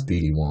don't trust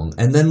B.D. Wong.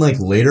 And then, like,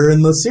 later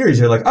in the series,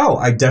 you're like, oh,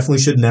 I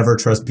definitely should never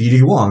trust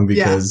B.D. Wong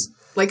because... Yeah.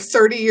 Like,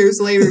 30 years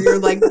later, you're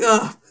like,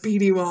 ugh,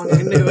 B.D. Wong,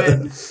 I knew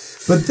it.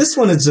 But this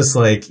one is just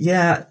like,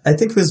 yeah, I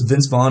think because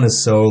Vince Vaughn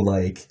is so,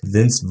 like,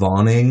 Vince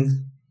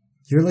Vaughning,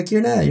 you're like,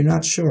 you're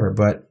not sure,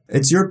 but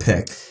it's your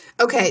pick.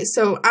 Okay,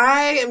 so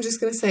I am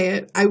just going to say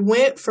it. I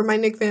went for my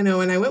Nick Van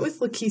Owen. I went with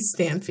Lakeith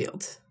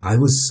Stanfield. I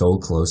was so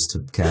close to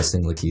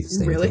casting Lakeith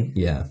Stanfield. Really?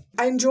 Yeah.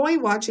 I enjoy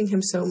watching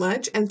him so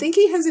much and think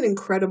he has an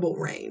incredible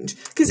range.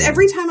 Because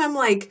every time I'm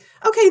like,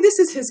 okay, this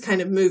is his kind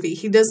of movie.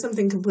 He does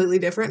something completely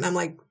different. And I'm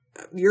like,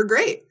 you're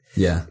great.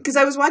 Yeah. Because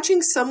I was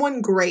watching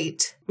Someone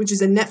Great, which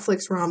is a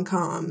Netflix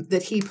rom-com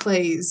that he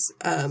plays,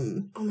 oh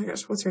my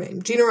gosh, what's her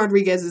name? Gina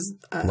Rodriguez's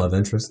love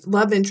interest.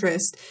 Love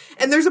interest.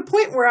 And there's a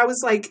point where I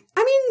was like,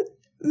 I mean,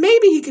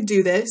 maybe he could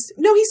do this.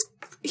 No,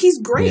 he's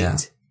great. Yeah.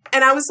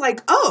 And I was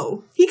like,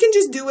 oh, he can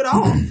just do it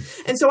all.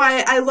 And so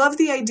I love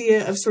the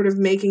idea of sort of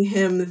making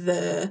him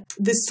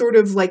this sort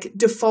of like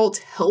default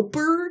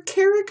helper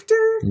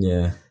character.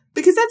 Yeah.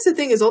 Because that's the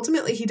thing is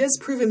ultimately he does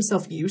prove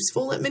himself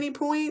useful at many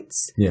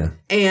points. Yeah.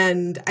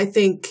 And I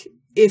think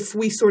if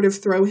we sort of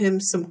throw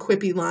him some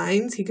quippy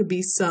lines, he could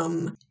be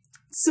some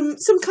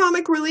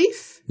comic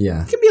relief.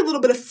 Yeah. It could be a little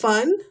bit of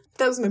fun.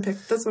 That was my pick.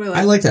 That's what I like.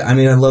 I like that. I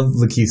mean, I love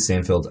Lakeith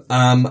Stanfield.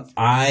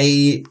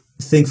 I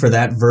think for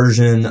that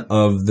version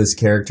of this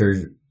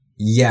character,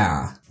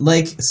 yeah.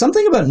 Like,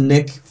 something about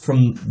Nick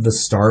from the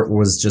start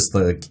was just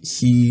like,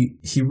 he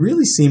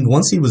really seemed,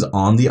 once he was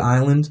on the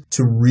island,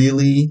 to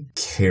really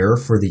care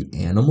for the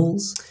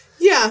animals.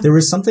 Yeah. There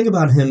was something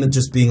about him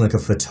just being like a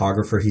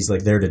photographer. He's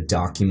like there to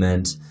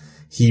document.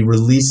 He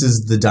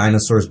releases the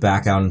dinosaurs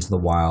back out into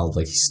the wild.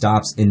 Like, he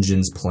stops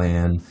InGen's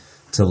plan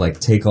to, like,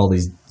 take all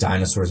these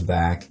dinosaurs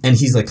back. And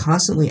he's, like,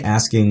 constantly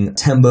asking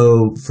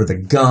Tembo for the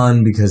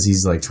gun because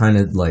he's, like, trying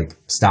to, like,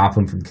 stop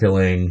him from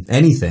killing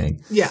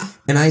anything. Yeah.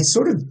 And I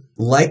sort of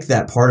like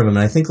that part of him.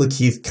 And I think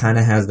Lakeith kind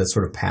of has that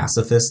sort of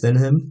pacifist in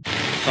him.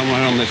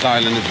 Somewhere on this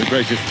island is the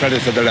greatest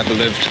predator that ever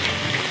lived.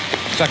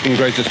 Second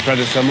greatest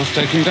predator must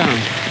take him down.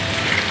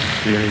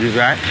 You gonna do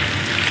that?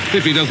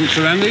 If he doesn't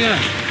surrender, yes.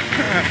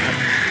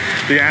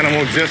 The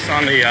animal just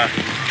on the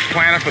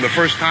planet for the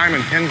first time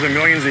in tens of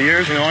millions of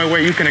years, and the only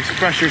way you can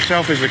express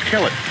yourself is to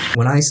kill it.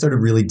 When I started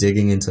really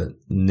digging into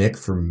Nick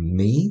for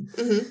me,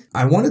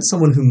 I wanted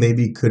someone who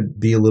maybe could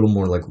be a little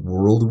more like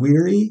world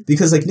weary,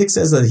 because like Nick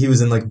says that he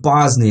was in like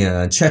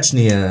Bosnia,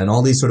 Chechnya, and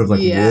all these sort of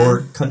like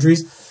war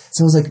countries.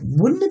 So I was like,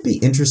 wouldn't it be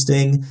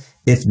interesting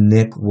if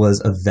Nick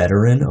was a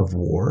veteran of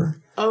war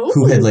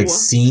who had like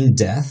seen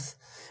death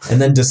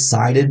and then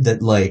decided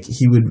that like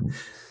he would,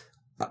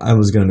 I'll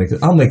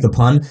make the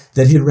pun,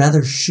 that he'd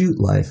rather shoot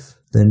life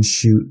than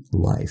shoot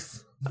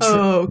life.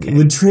 Okay.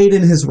 Would trade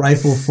in his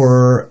rifle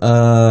for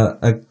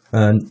a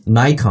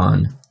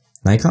Nikon.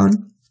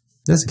 Nikon?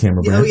 That's a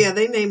camera brand. Oh yeah,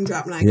 they name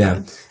drop Nikon.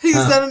 Yeah. Hey,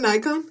 is that a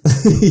Nikon?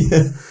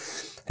 Yeah.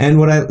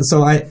 And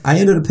I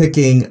ended up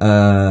picking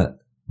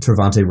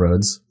Trevante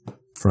Rhodes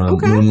from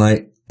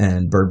Moonlight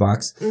and Bird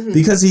Box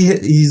because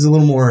he's a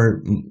little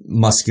more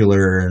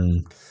muscular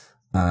and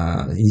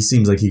he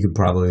seems like he could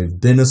probably have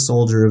been a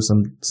soldier of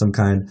some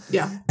kind.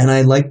 Yeah. And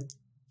I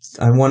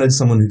wanted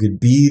someone who could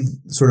be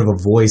sort of a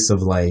voice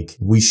of like,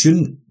 we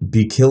shouldn't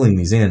be killing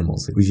these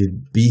animals. Like we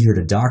should be here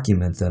to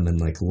document them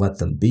and like let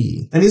them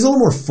be. And he's a little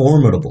more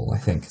formidable, I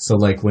think. So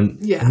like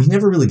and he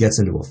never really gets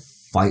into a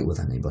fight with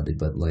anybody,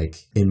 but like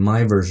in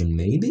my version,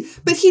 maybe.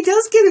 But he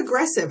does get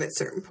aggressive at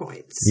certain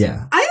points.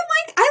 Yeah. I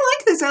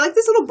like this. I like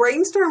this little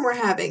brainstorm we're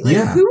having. Like,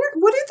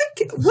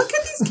 what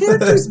can these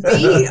characters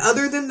be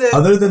other than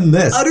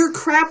this utter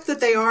crap that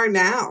they are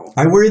now?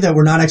 I worry that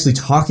we're not actually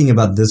talking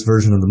about this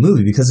version of the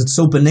movie because it's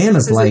so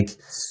bananas. Like,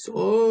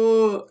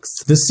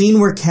 sucks. The scene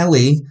where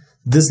Kelly,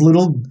 this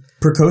little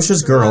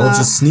precocious girl,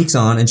 just sneaks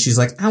on and she's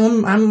like, I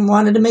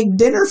wanted to make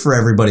dinner for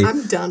everybody.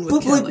 I'm done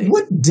with Kelly. Like,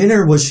 what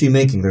dinner was she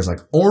making? There's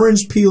like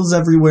orange peels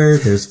everywhere.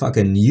 There's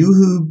fucking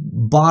Yoo-hoo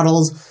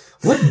bottles.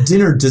 What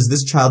dinner does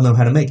this child know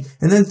how to make?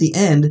 And then at the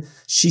end,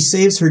 she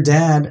saves her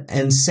dad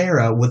and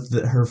Sarah with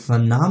her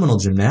phenomenal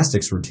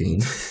gymnastics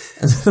routine.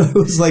 And I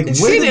was like,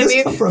 where did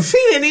this come from? She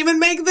didn't even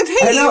make the team.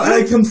 I know, and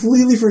I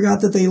completely forgot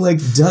that they like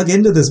dug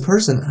into this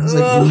person. I was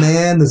like,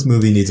 man, this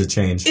movie needs a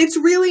change. It's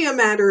really a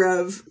matter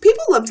of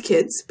people loved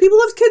kids. People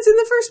loved kids in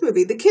the first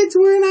movie. The kids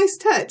were a nice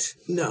touch.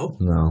 No,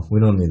 we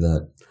don't need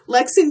that.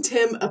 Lex and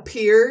Tim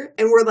appear,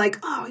 and we're like,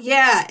 oh,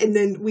 yeah. And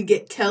then we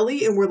get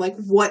Kelly, and we're like,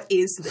 what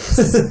is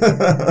this?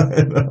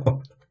 I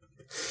know.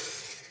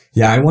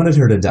 Yeah, I wanted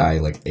her to die,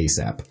 like,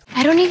 ASAP.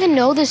 I don't even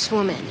know this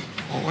woman.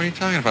 Well, what are you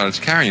talking about? It's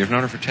Karen. You've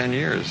known her for 10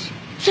 years.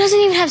 She doesn't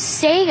even have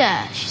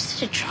Sega. She's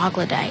such a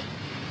troglodyte.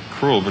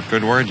 Cruel, but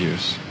good word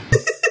use.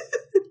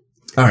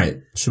 All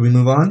right. Should we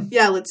move on?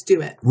 Yeah, let's do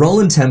it.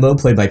 Roland Tembo,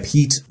 played by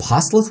Pete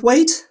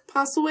Postlethwaite.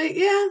 Postlethwaite,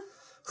 yeah.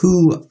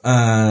 Who,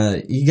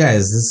 you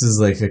guys, this is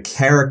like a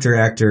character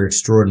actor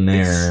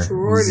extraordinaire.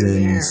 He's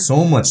in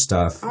so much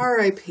stuff.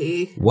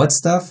 R.I.P. What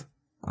stuff?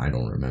 I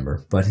don't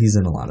remember, but he's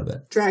in a lot of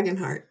it.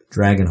 Dragonheart.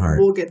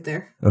 We'll get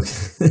there.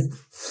 Okay.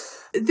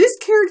 This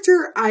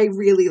character I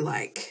really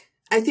like.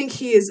 I think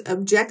he is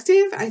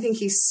objective. I think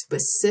he's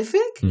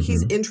specific.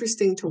 He's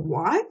interesting to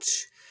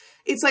watch.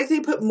 It's like they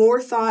put more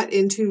thought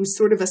into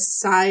sort of a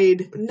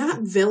side, not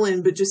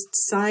villain, but just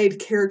side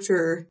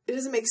character. It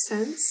doesn't make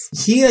sense.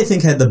 He, I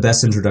think, had the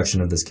best introduction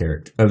of this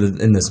character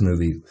in this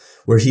movie,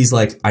 where he's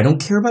like, I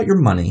don't care about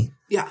your money.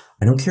 Yeah.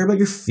 I don't care about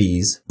your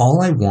fees.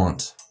 All I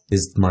want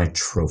is my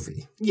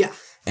trophy. Yeah.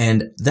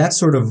 And that's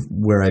sort of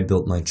where I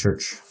built my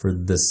church for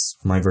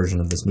my version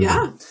of this movie.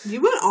 Yeah,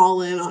 you went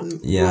all in on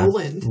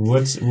Roland.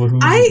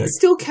 I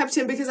still kept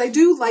him because I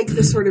do like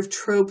the sort of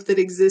trope that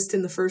exists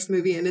in the first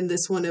movie and in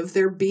this one of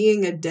there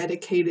being a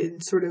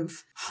dedicated sort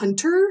of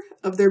hunter,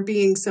 of there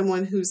being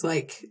someone who's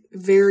like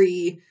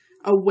very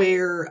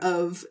aware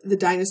of the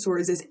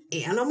dinosaurs as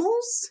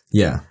animals.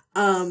 Yeah.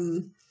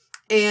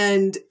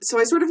 And so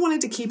I sort of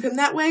wanted to keep him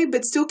that way,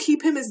 but still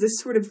keep him as this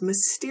sort of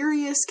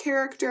mysterious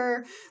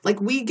character.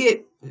 Like, we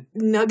get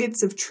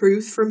nuggets of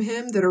truth from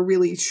him that are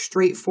really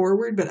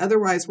straightforward, but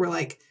otherwise we're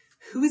like,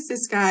 who is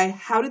this guy?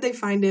 How did they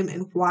find him?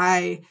 And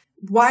why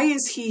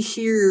is he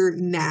here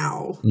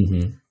now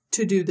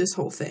to do this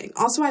whole thing?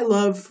 Also, I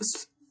love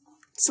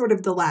sort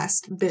of the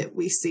last bit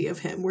we see of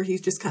him where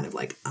he's just kind of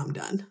like, I'm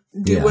done.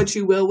 Do what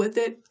you will with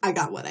it. I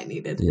got what I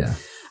needed. Yeah.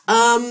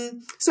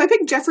 So I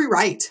picked Jeffrey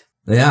Wright.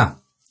 Yeah.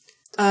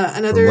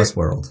 Another from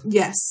Westworld.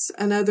 Yes,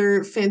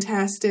 another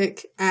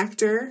fantastic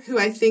actor who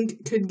I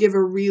think could give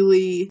a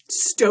really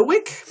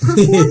stoic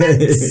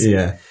performance.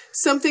 Yeah.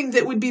 Something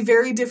that would be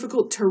very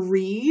difficult to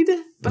read,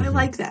 but I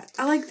like that.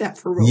 I like that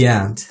for Roland.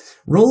 Yeah.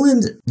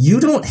 Roland, you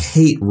don't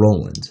hate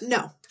Roland.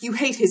 No, you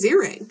hate his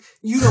earring.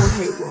 You don't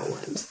hate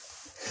Roland.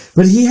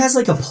 But he has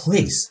like a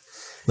place.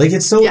 Like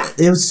it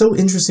was so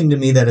interesting to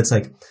me that it's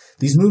like,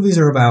 these movies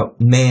are about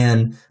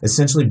man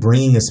essentially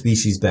bringing a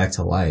species back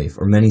to life,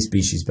 or many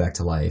species back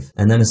to life.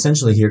 And then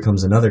essentially here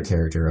comes another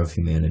character of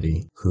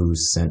humanity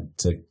who's sent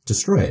to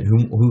destroy it,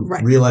 who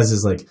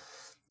realizes like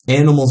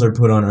animals are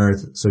put on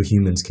Earth so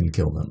humans can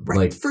kill them. Right,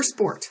 Like, for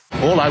sport.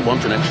 All I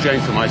want in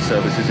exchange for my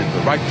services is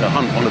the right to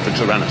hunt one of the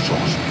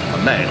tyrannosaurs.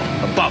 A male,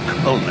 a buck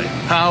only.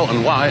 How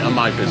and why are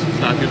my business.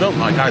 Now, if you don't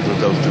like either of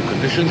those two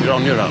conditions, you're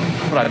on your own.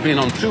 But I've been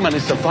on too many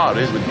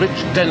safaris with rich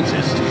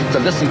dentists to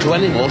listen to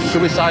any more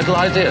suicidal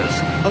ideas.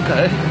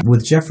 Okay.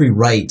 with Jeffrey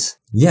Wright,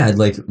 yeah,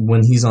 like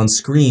when he's on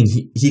screen,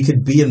 he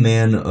could be a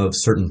man of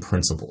certain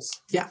principles.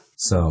 Yeah.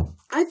 So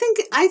I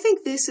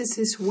think this is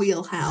his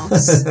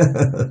wheelhouse.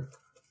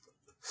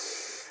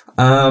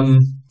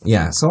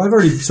 yeah, so I've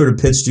already sort of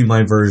pitched you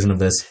my version of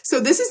this. So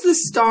this is the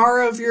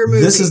star of your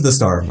movie. This is the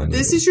star of my movie.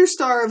 This is your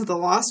star of The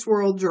Lost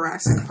World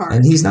Jurassic Park.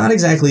 And he's not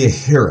exactly a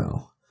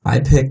hero. I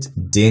picked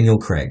Daniel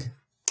Craig.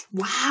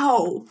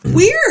 Wow.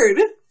 Weird.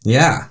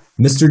 Yeah,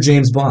 Mr.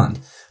 James Bond,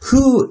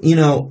 who, you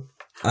know...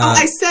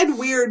 I said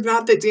weird,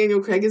 not that Daniel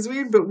Craig is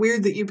weird, but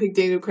weird that you picked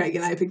Daniel Craig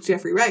and I picked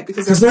Jeffrey Wright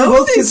because they're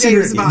both in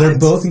James Bond. They're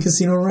both in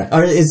Casino Royale.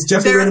 Or is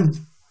Jeffrey Wright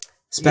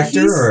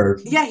Spectre or...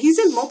 Yeah, he's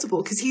in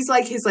multiple because he's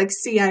like his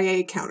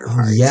CIA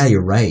counterpart. Oh, yeah,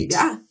 you're right.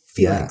 Yeah,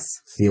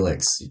 Felix. Yeah,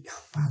 Felix.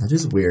 Wow, that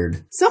is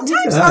weird.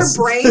 Sometimes our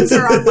brains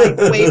are on like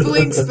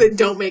wavelengths that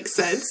don't make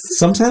sense.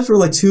 Sometimes we're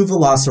like two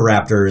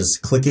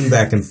velociraptors clicking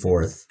back and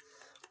forth,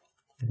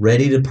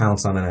 ready to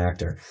pounce on an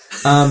actor.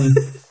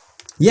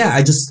 Yeah,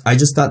 I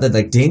just thought that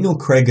like Daniel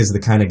Craig is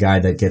the kind of guy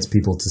that gets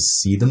people to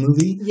see the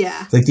movie.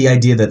 Yeah. Like the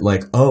idea that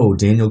like, oh,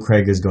 Daniel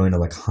Craig is going to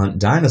like hunt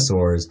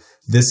dinosaurs.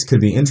 This could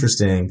be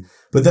interesting.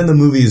 But then the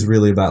movie is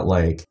really about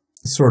like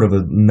sort of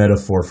a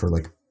metaphor for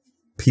like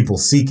people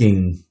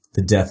seeking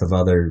the death of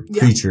other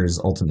creatures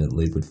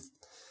ultimately would,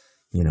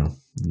 you know,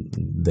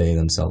 they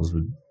themselves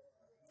would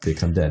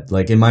become dead.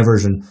 Like in my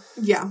version,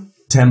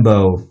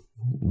 Tembo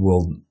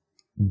will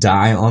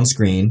die on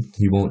screen.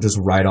 He won't just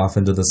ride off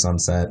into the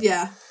sunset.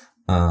 Yeah.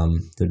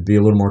 There'd be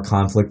a little more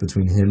conflict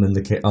between him and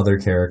the other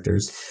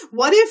characters.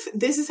 What if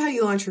this is how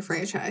you launch your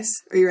franchise?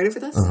 Are you ready for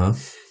this? Uh-huh.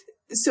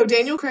 So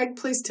Daniel Craig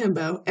plays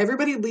Timbo.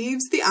 Everybody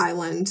leaves the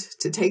island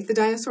to take the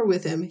dinosaur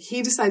with him.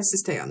 He decides to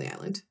stay on the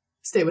island.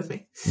 Stay with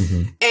me.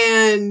 Mm-hmm.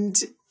 And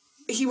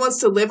he wants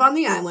to live on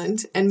the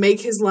island and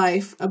make his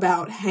life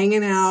about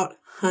hanging out,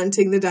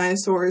 hunting the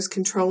dinosaurs,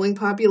 controlling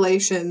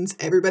populations.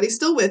 Everybody's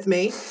still with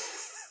me.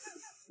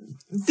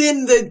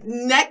 Then the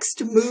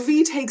next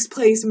movie takes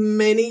place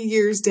many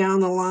years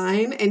down the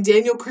line, and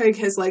Daniel Craig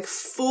has like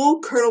full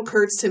Colonel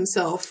Kurtz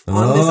himself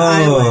on this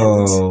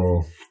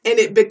island. And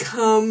it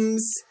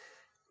becomes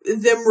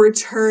them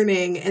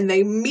returning, and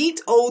they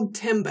meet old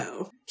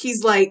Timbo.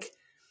 He's like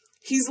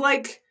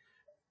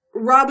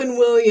Robin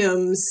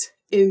Williams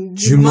in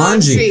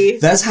Jumanji.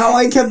 That's how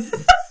I kept...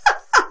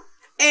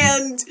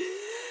 and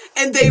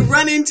they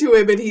run into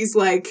him, and he's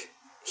like...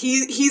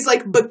 He's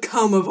like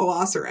become a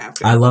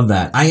velociraptor. I love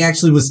that. I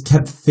actually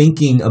kept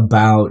thinking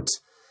about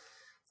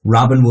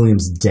Robin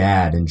Williams'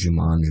 dad in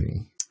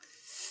Jumanji.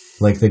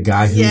 Like the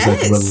guy who's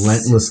like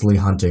relentlessly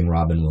hunting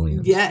Robin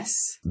Williams. Yes.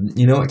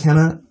 You know what,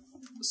 Kenna?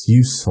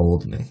 You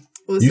sold me.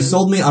 Listen. You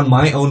sold me on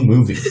my own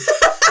movie.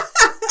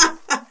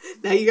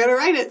 Now you gotta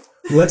write it.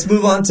 Let's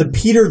move on to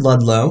Peter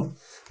Ludlow,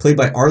 played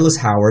by Arliss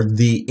Howard,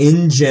 the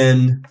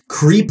InGen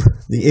creep,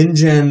 the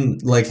InGen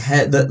like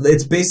head.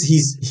 It's basically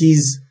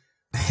he's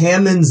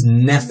Hammond's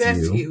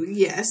nephew,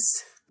 yes.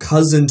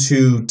 Cousin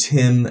to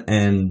Tim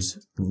and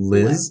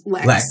Liz,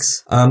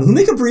 Lex. Who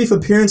make a brief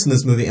appearance in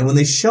this movie. And when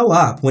they show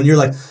up, when you're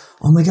like,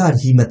 oh my God,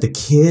 he met the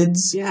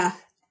kids. Yeah.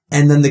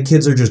 And then the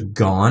kids are just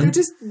gone. They're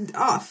just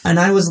off. And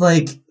I was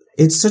like,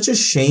 it's such a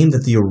shame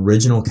that the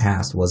original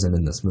cast wasn't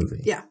in this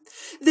movie. Yeah.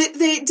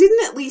 They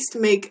didn't at least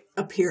make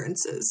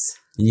appearances.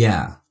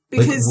 Yeah.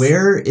 Because like,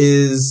 where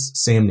is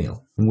Sam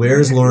Neill? Where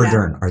is Laura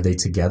Dern? Are they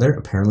together?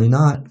 Apparently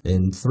not.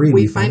 In 3,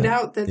 we find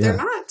out that they're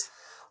not.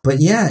 But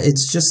yeah,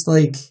 it's just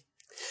like,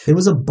 it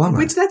was a bummer.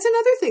 Which, that's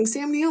another thing.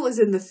 Sam Neill is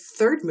in the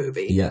 3rd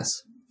movie.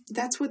 Yes.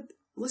 That's what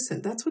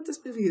this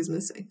movie is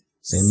missing.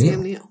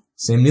 Sam Neill.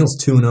 Sam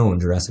Neill's 2-0 in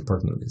Jurassic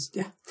Park movies.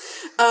 Yeah.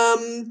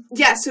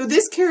 So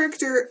this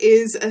character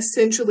is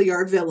essentially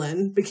our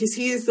villain because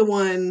he is the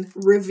one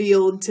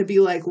revealed to be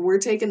like, we're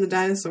taking the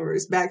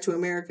dinosaurs back to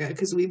America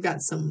because we've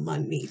got some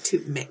money to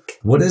make.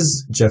 What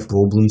does Jeff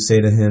Goldblum say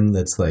to him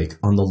that's like,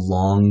 on the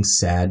long,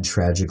 sad,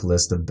 tragic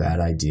list of bad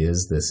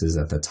ideas, this is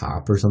at the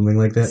top or something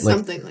like that?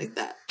 Something like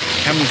that.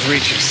 Hammond's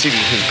reach exceeded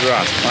his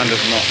grasp. Mine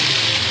does not.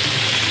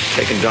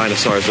 Taking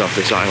dinosaurs off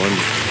this island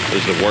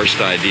is the worst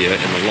idea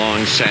in the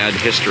long, sad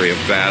history of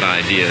bad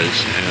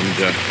ideas,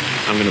 and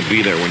I'm going to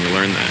be there when you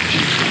learn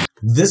that.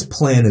 This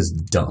plan is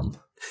dumb.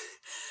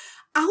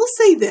 I'll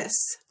say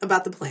this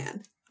about the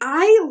plan.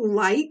 I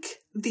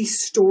like the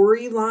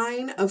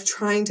storyline of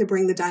trying to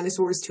bring the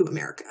dinosaurs to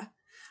America.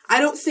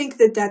 I don't think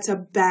that that's a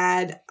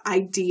bad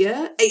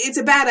idea. It's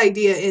a bad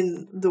idea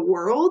in the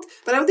world,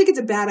 but I don't think it's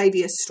a bad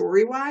idea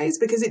story-wise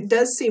because it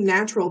does seem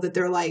natural that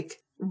they're like,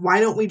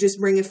 why don't we just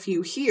bring a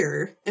few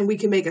here and we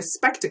can make a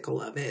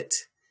spectacle of it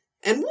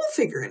and we'll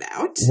figure it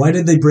out. Why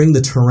did they bring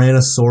the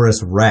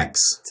Tyrannosaurus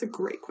Rex? It's a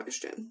great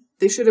question.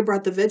 They should have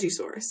brought the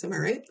Vegisaurus, am I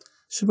right?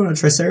 Should have brought a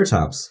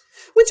Triceratops.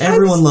 Which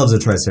everyone loves a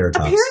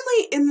Triceratops.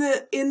 Apparently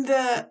in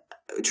the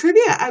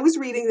trivia, I was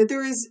reading that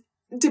there is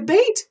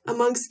debate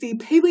amongst the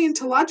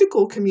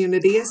paleontological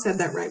community, I said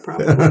that right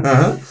probably,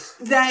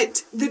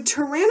 that the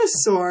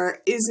Tyrannosaur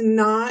is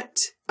not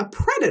a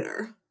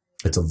predator.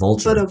 It's a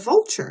vulture. But a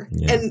vulture.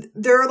 Yeah. And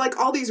there are like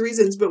all these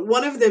reasons, but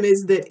one of them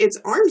is that its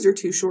arms are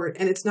too short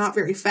and it's not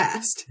very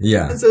fast.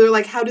 Yeah. And so they're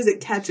like, how does it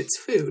catch its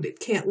food? It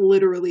can't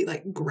literally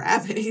like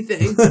grab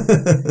anything.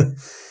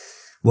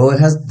 Well, it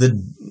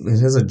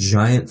has a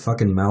giant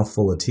fucking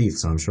mouthful of teeth,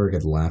 so I'm sure it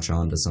could latch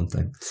on to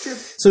something. It's true.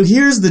 So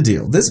here's the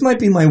deal. This might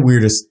be my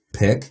weirdest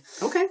pick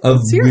of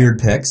weird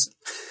picks.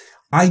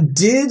 I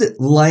did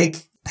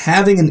like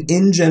having an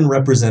InGen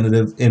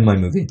representative in my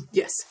movie.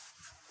 Yes.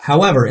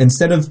 However,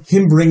 instead of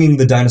him bringing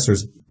the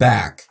dinosaurs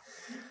back,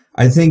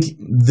 I think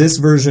this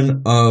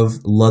version of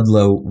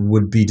Ludlow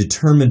would be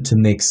determined to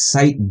make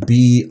Site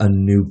B a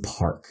new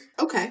park.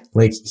 Okay.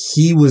 Like,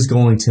 he was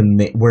going to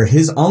make, where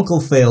his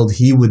uncle failed,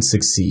 he would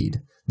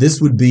succeed.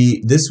 This would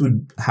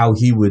how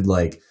he would,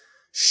 like,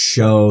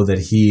 show that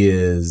he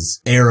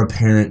is heir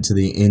apparent to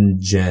the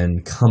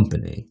InGen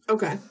company.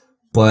 Okay.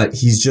 But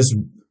he's just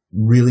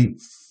really,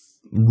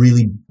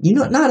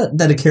 not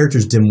that a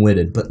character's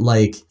dim-witted, but,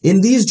 like,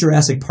 in these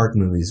Jurassic Park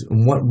movies,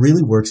 what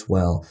really works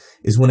well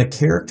is when a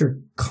character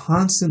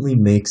constantly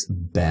makes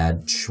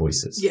bad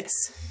choices. Yes.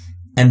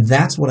 And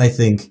that's what I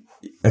think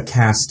a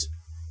cast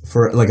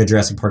for like a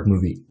Jurassic Park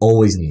movie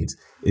always needs,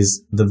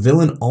 is the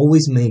villain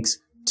always makes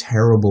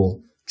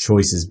terrible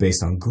choices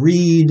based on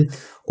greed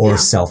or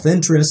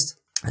self-interest.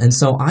 And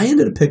so I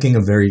ended up picking a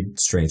very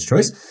strange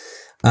choice.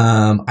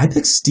 I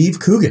picked Steve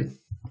Coogan.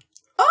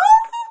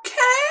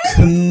 Okay.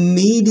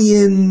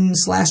 Comedian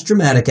 /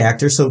 dramatic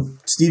actor. So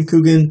Steve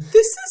Coogan.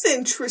 This is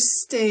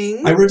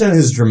interesting. I wrote down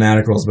his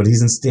dramatic roles, but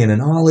he's in Stan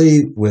and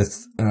Ollie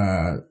with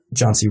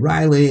John C.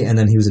 Reilly, and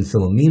then he was in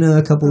Philomena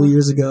a couple of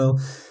years ago.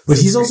 But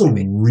he's also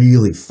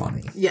really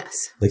funny. Yes.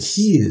 Like,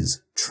 he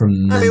is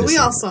tremendous. I mean, we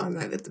all saw him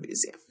at the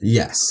museum.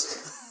 Yes.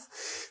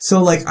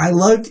 So, like, I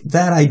like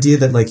that idea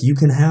that, like, you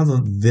can have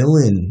a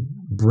villain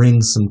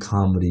bring some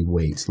comedy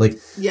weight. Like,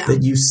 that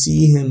you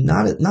see him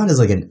not as,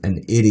 like, an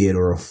idiot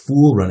or a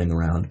fool running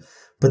around,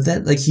 but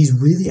that, like, he's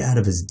really out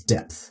of his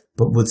depth,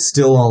 but with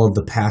still all of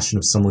the passion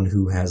of someone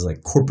who has,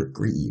 like, corporate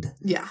greed.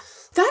 Yeah.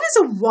 That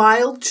is a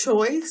wild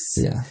choice.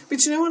 Yeah.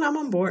 But you know what? I'm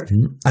on board.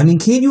 I mean,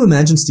 can't you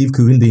imagine Steve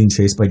Coogan being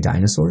chased by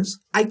dinosaurs?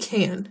 I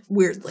can,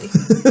 weirdly.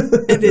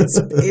 And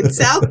it's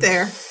out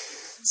there.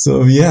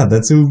 So, yeah,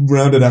 that's who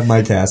rounded out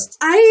my cast.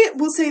 I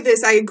will say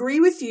this. I agree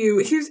with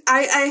you.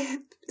 I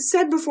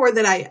said before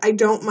that I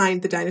don't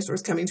mind the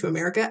dinosaurs coming to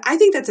America. I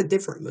think that's a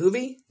different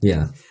movie.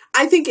 Yeah.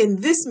 I think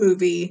in this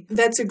movie,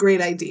 that's a great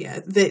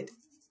idea. That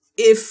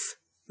if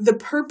the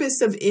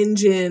purpose of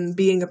InGen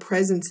being a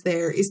presence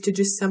there is to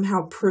just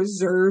somehow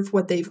preserve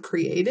what they've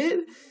created,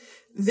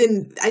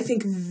 then I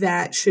think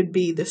that should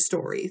be the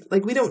story.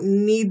 Like, we don't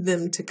need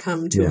them to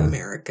come to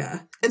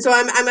America. And so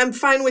I'm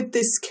fine with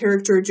this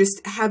character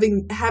just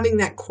having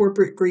that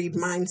corporate greed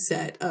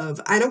mindset of,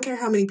 I don't care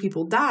how many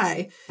people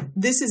die,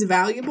 this is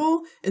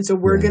valuable, and so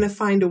we're going to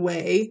find a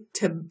way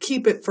to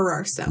keep it for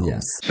ourselves.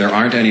 Yes. There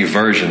aren't any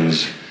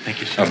versions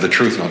of the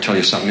truth, and I'll tell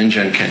you something,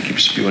 InGen can't keep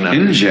spewing out.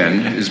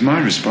 InGen is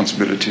my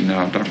responsibility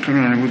now, Doctor,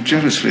 and I will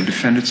jealously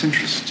defend its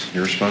interests.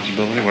 Your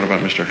responsibility? What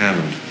about Mr.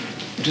 Hammond?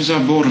 It is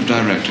our board of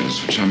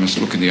directors, which I must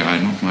look in the eye,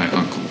 not my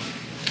uncle.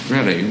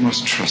 Really, you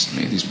must trust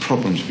me. These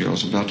problems of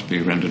yours are about to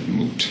be rendered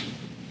moot.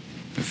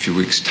 In a few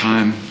weeks'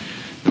 time,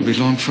 they'll be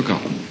long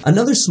forgotten.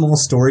 Another small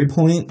story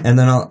point, and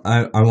then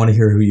I want to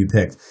hear who you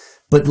picked.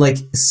 But, like,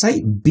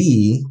 Site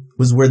B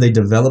was where they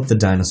developed the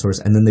dinosaurs,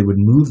 and then they would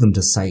move them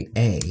to Site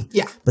A.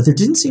 Yeah. But there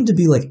didn't seem to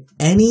be, like,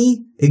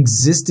 any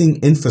existing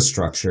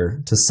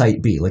infrastructure to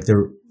Site B. Like,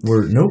 there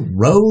were no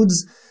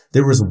roads.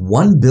 There was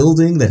one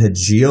building that had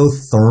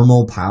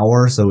geothermal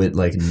power, so it,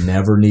 like,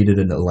 never needed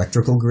an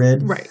electrical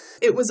grid. Right.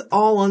 It was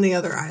all on the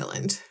other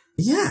island.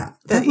 Yeah.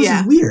 That was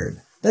weird.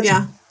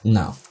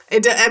 No.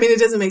 It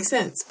doesn't make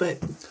sense, but,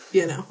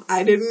 you know,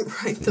 I didn't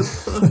write the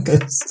book.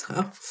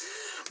 So,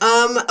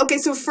 okay,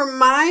 so for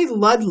my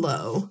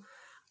Ludlow,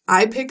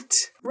 I picked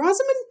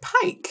Rosamund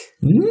Pike.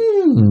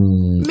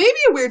 Maybe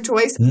a weird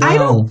choice.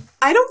 No.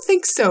 I don't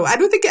think so. I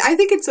think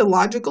it's a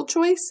logical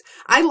choice.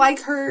 I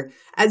like her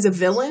as a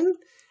villain.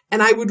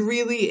 And I would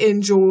really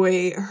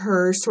enjoy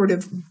her sort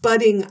of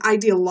budding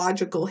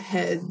ideological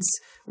heads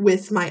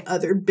with my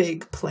other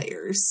big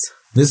players.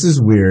 This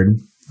is weird.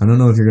 I don't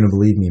know if you're going to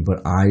believe me, but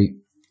I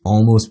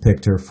almost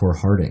picked her for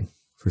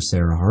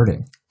Sarah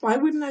Harding. Why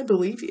wouldn't I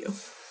believe you?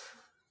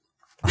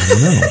 I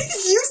don't know.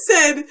 You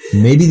said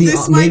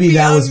this might be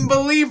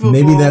unbelievable.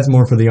 Maybe that's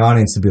more for the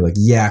audience to be like,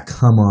 yeah,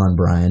 come on,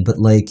 Brian. But,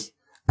 like,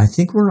 I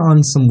think we're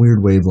on some weird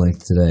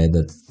wavelength today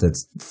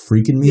that's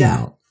freaking me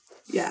out.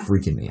 Yeah.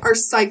 Freaking me out. Our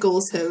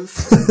cycles have...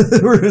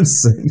 We're in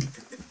sync.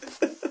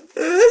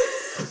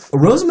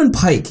 Rosamund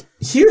Pike,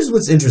 here's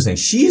what's interesting.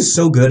 She is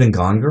so good in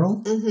Gone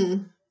Girl,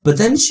 but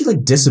then she,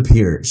 like,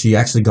 disappeared. She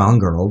actually Gone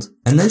Girled,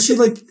 and then she,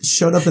 like,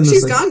 showed up in this...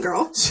 She's like, Gone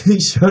Girl. She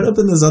showed up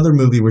in this other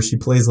movie where she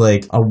plays,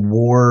 like, a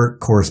war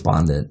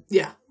correspondent.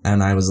 Yeah.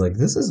 And I was like,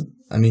 this is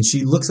I mean,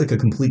 she looks like a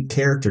complete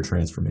character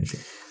transformation.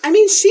 I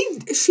mean,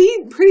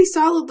 she pretty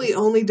solidly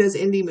only does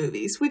indie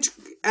movies, which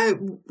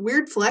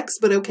weird flex,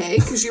 but okay,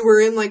 because you were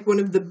in like one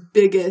of the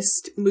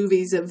biggest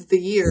movies of the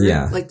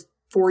year, like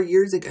 4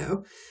 years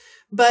ago.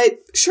 But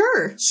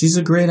sure, she's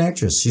a great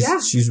actress.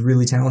 She's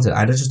really talented.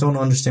 I just don't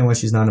understand why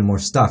she's not in more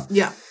stuff.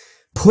 Yeah.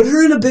 Put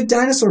her in a big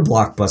dinosaur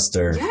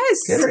blockbuster. Yes.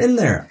 Get her in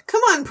there.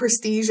 Come on,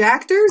 prestige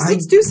actors.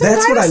 Let's do some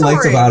That's what I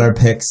liked about our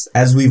picks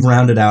as we've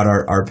rounded out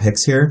our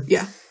picks here.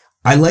 Yeah.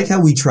 I like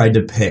how we tried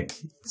to pick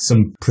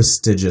some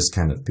prestigious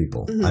kind of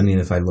people. Mm-hmm. I mean,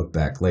 if I look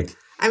back, like...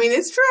 I mean,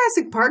 it's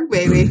Jurassic Park,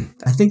 baby.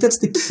 I think that's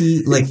the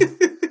key. Like,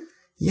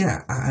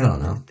 yeah, I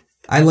don't know.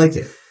 I like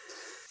it.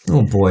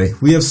 Oh, boy.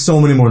 We have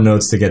so many more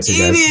notes to get to,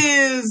 guys. It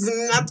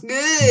is not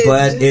good.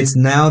 But it's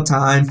now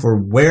time for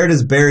Where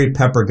Does Barry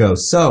Pepper Go?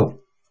 So...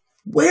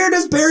 where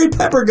does Barry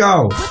Pepper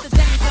go?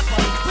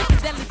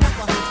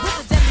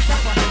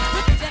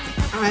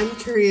 I'm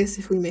curious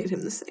if we made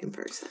him the same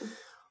person.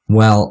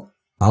 Well,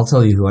 I'll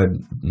tell you who I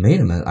made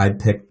him. I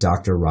picked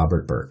Dr.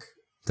 Robert Burke,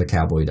 the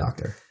cowboy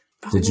doctor.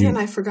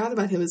 I forgot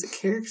about him as a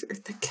character.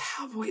 The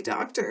cowboy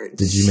doctor.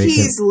 Did you make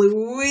him? Jeez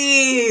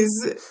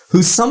Louise.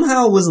 Who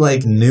somehow was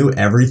like, knew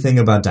everything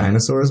about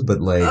dinosaurs, but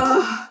like...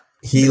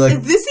 he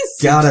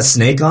got a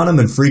snake on him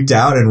and freaked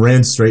out and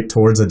ran straight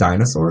towards a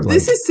dinosaur.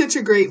 This is such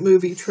a great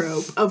movie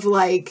trope of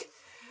like,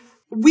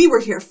 we were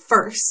here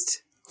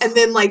first. And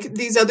then like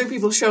these other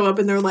people show up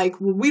and they're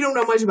like, well, we don't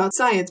know much about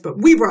science, but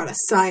we brought a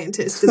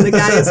scientist. And the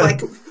guy is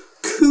like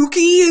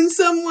kooky in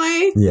some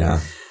way.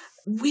 Yeah.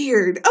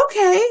 Weird.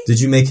 Okay. Did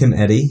you make him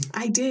Eddie?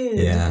 I did.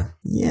 Yeah.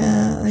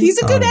 Yeah.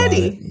 He's a good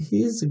Eddie.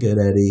 He's a good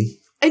Eddie.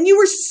 And you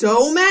were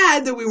so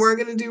mad that we weren't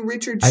going to do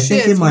Richard Schiff. I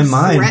think in my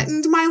mind,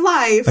 threatened my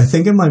life. I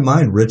think in my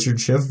mind, Richard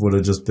Schiff would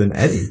have just been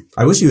Eddie.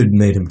 I wish you had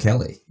made him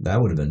Kelly.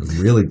 That would have been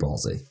really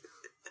ballsy.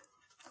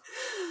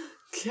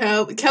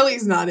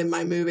 Kelly's not in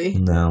my movie.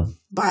 No.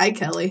 Bye,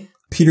 Kelly.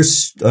 Peter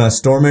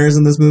Stormare's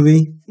in this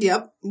movie.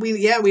 Yep. We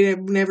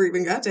never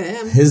even got to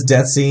him. His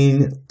death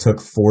scene took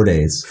 4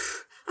 days.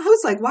 I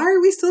was like, why are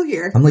we still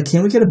here? I'm like,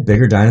 can't we get a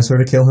bigger dinosaur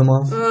to kill him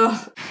off?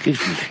 Ugh. Gives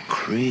me the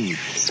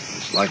creeps.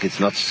 It's like it's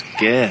not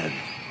scared.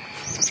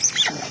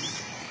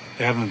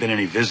 There haven't been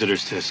any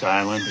visitors to this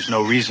island. There's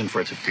no reason for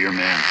it to fear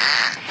man.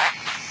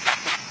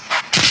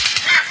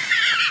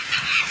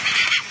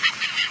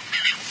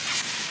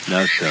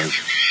 No, sir.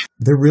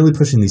 They're really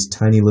pushing these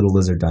tiny little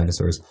lizard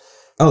dinosaurs.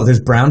 Oh, there's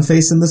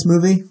brownface in this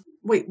movie?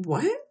 Wait,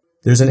 what?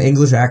 There's an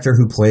English actor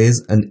who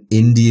plays an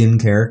Indian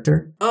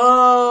character.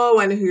 Oh,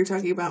 I know who you're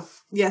talking about.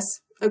 Yes.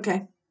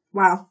 Okay.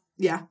 Wow.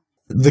 Yeah.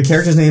 The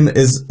character's name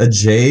is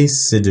Ajay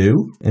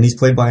Sidhu, and he's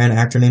played by an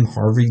actor named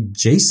Harvey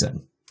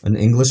Jason, an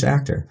English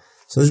actor.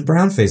 So there's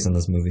brownface in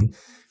this movie.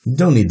 You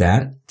don't need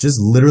that. Just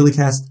literally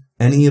cast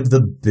any of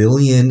the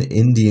billion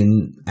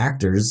Indian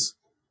actors.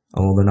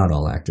 Oh, they're not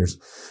all actors.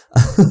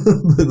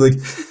 But like,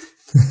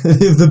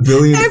 the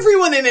billion.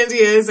 Everyone in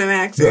India is an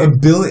actor.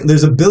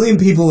 There's a billion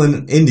people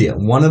in India.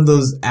 One of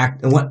those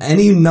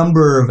any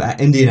number of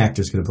Indian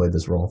actors could have played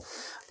this role.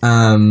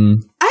 I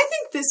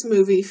think this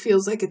movie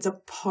feels like it's a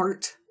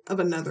part of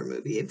another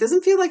movie. It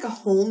doesn't feel like a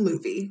whole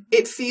movie.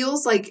 It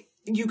feels like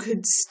you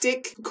could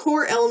stick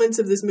core elements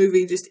of this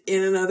movie just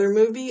in another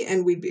movie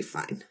and we'd be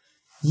fine.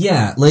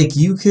 Yeah, like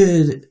you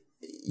could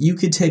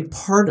take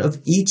part of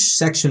each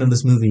section of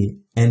this movie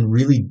and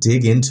really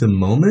dig into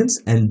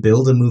moments and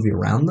build a movie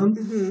around them.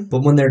 Mm-hmm.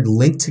 But when they're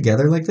linked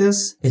together like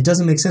this, it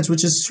doesn't make sense,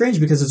 which is strange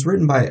because it's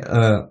written by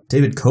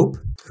David Cope,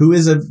 who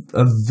is a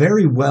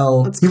very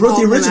well... he wrote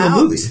the original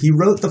movie. He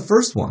wrote the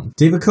first one.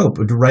 David Cope,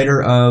 the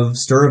writer of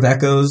Stir of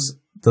Echoes,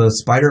 the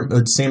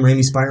Sam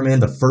Raimi Spider-Man,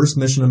 the first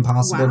Mission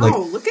Impossible.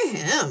 Wow, look at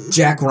him.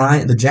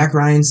 The Jack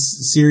Ryan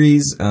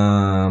series.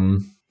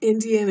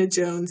 Indiana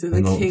Jones and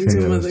the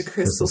Kingdom of the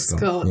Crystal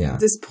Skull. Yeah.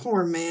 This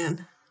poor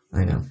man.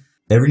 I know.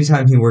 Every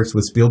time he works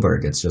with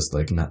Spielberg, it's just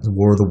like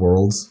War of the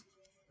Worlds.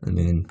 I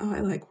mean... Oh, I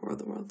like War of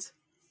the Worlds.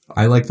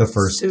 I like the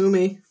first... Sue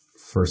me.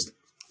 First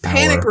hour.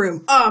 Panic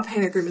Room. Oh,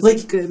 Panic Room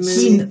is a good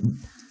movie.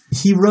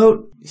 He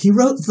wrote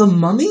The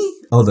Mummy?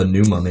 Oh, the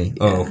new Mummy.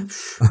 Yeah. Oh.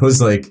 I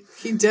was like...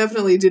 He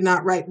definitely did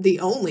not write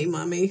The Only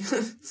Mummy.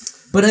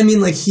 But I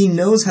mean, like, he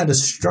knows how to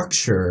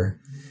structure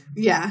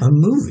a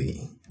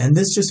movie. And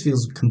this just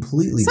feels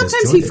completely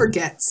Sometimes disjointed. He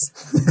forgets,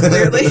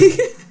 clearly.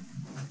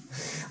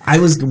 I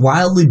was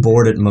wildly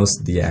bored at most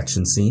of the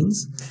action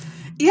scenes.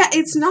 Yeah,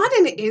 it's not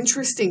an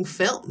interesting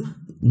film.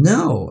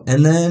 No.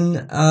 And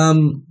then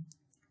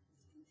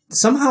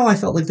somehow I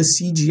felt like the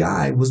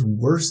CGI was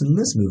worse in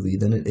this movie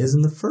than it is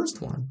in the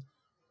first one.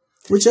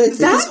 Which I think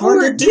is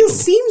hard to do. It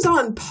seems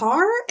on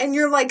par, and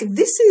you're like,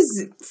 this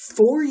is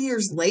 4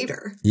 years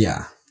later.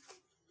 Yeah.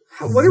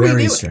 What are we doing?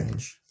 Very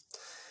strange.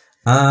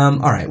 All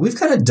right, we've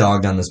kind of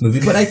dogged on this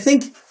movie, but I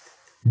think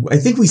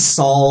we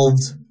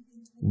solved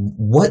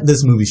what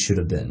this movie should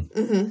have been.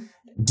 Mm-hmm.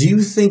 Do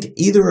you think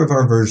either of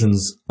our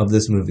versions of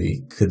this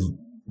movie could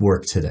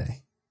work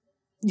today?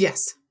 Yes.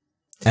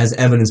 As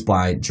evidenced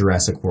by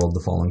Jurassic World: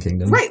 The Fallen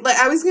Kingdom. Right. Like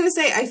I was going to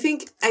say, I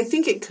think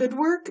it could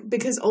work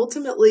because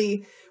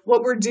ultimately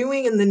what we're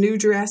doing in the new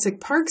Jurassic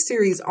Park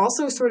series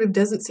also sort of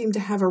doesn't seem to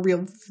have a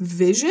real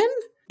vision.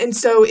 And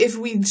so if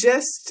we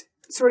just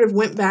sort of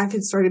went back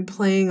and started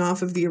playing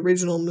off of the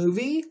original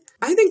movie,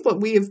 I think what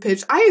we have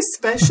pitched, I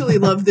especially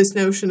love this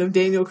notion of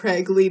Daniel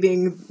Craig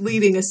leading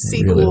a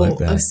sequel, really like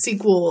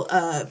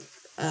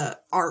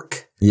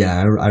arc. Yeah,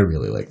 I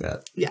really like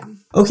that. Yeah.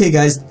 Okay,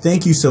 guys,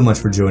 thank you so much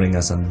for joining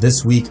us on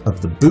this week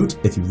of The Boot.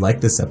 If you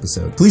like this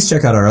episode, please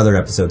check out our other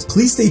episodes.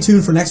 Please stay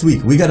tuned for next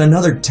week. We got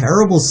another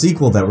terrible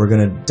sequel that we're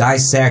going to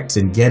dissect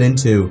and get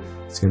into.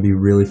 It's going to be a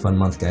really fun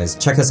month, guys.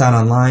 Check us out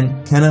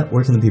online. Kenna,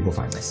 where can the people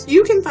find us?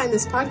 You can find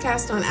this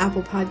podcast on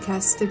Apple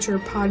Podcasts, Stitcher,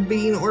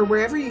 Podbean, or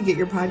wherever you get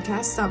your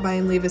podcasts. Stop by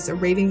and leave us a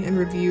rating and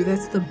review.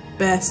 That's the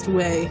best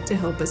way to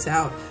help us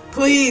out.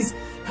 Please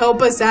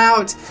help us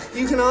out.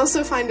 You can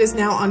also find us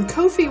now on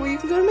Ko-fi, where you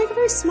can go to make a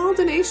very small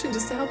donation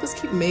just to help us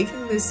keep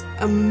making this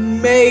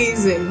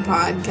amazing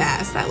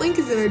podcast. That link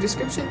is in our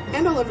description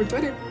and all over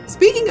Twitter.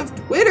 Speaking of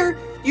Twitter,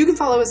 you can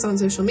follow us on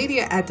social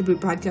media at The Boot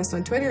Podcast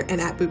on Twitter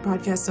and at Boot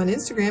Podcast on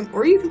Instagram,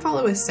 or you can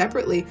follow us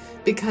separately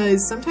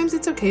because sometimes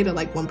it's okay to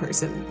like one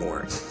person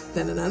more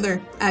than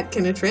another, at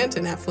Kenna Trent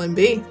and at Flynn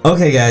B.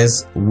 Okay,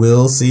 guys,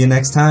 we'll see you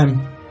next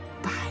time.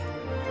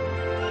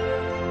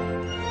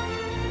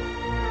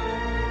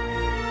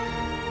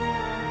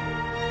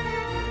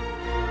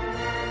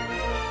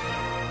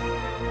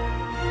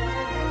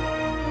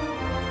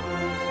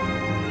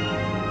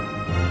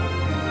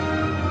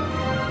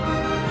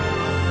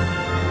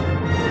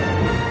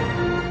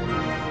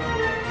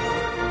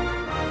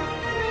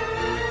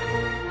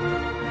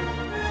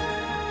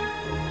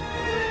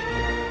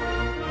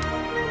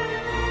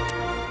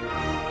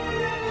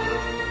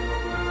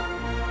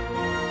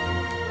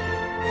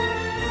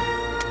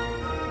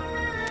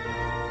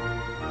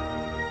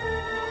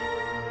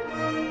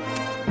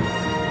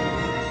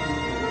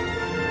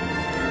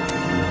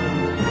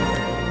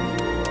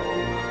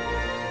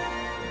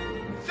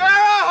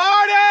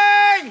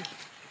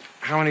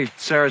 How many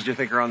Sarahs do you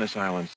think are on this island?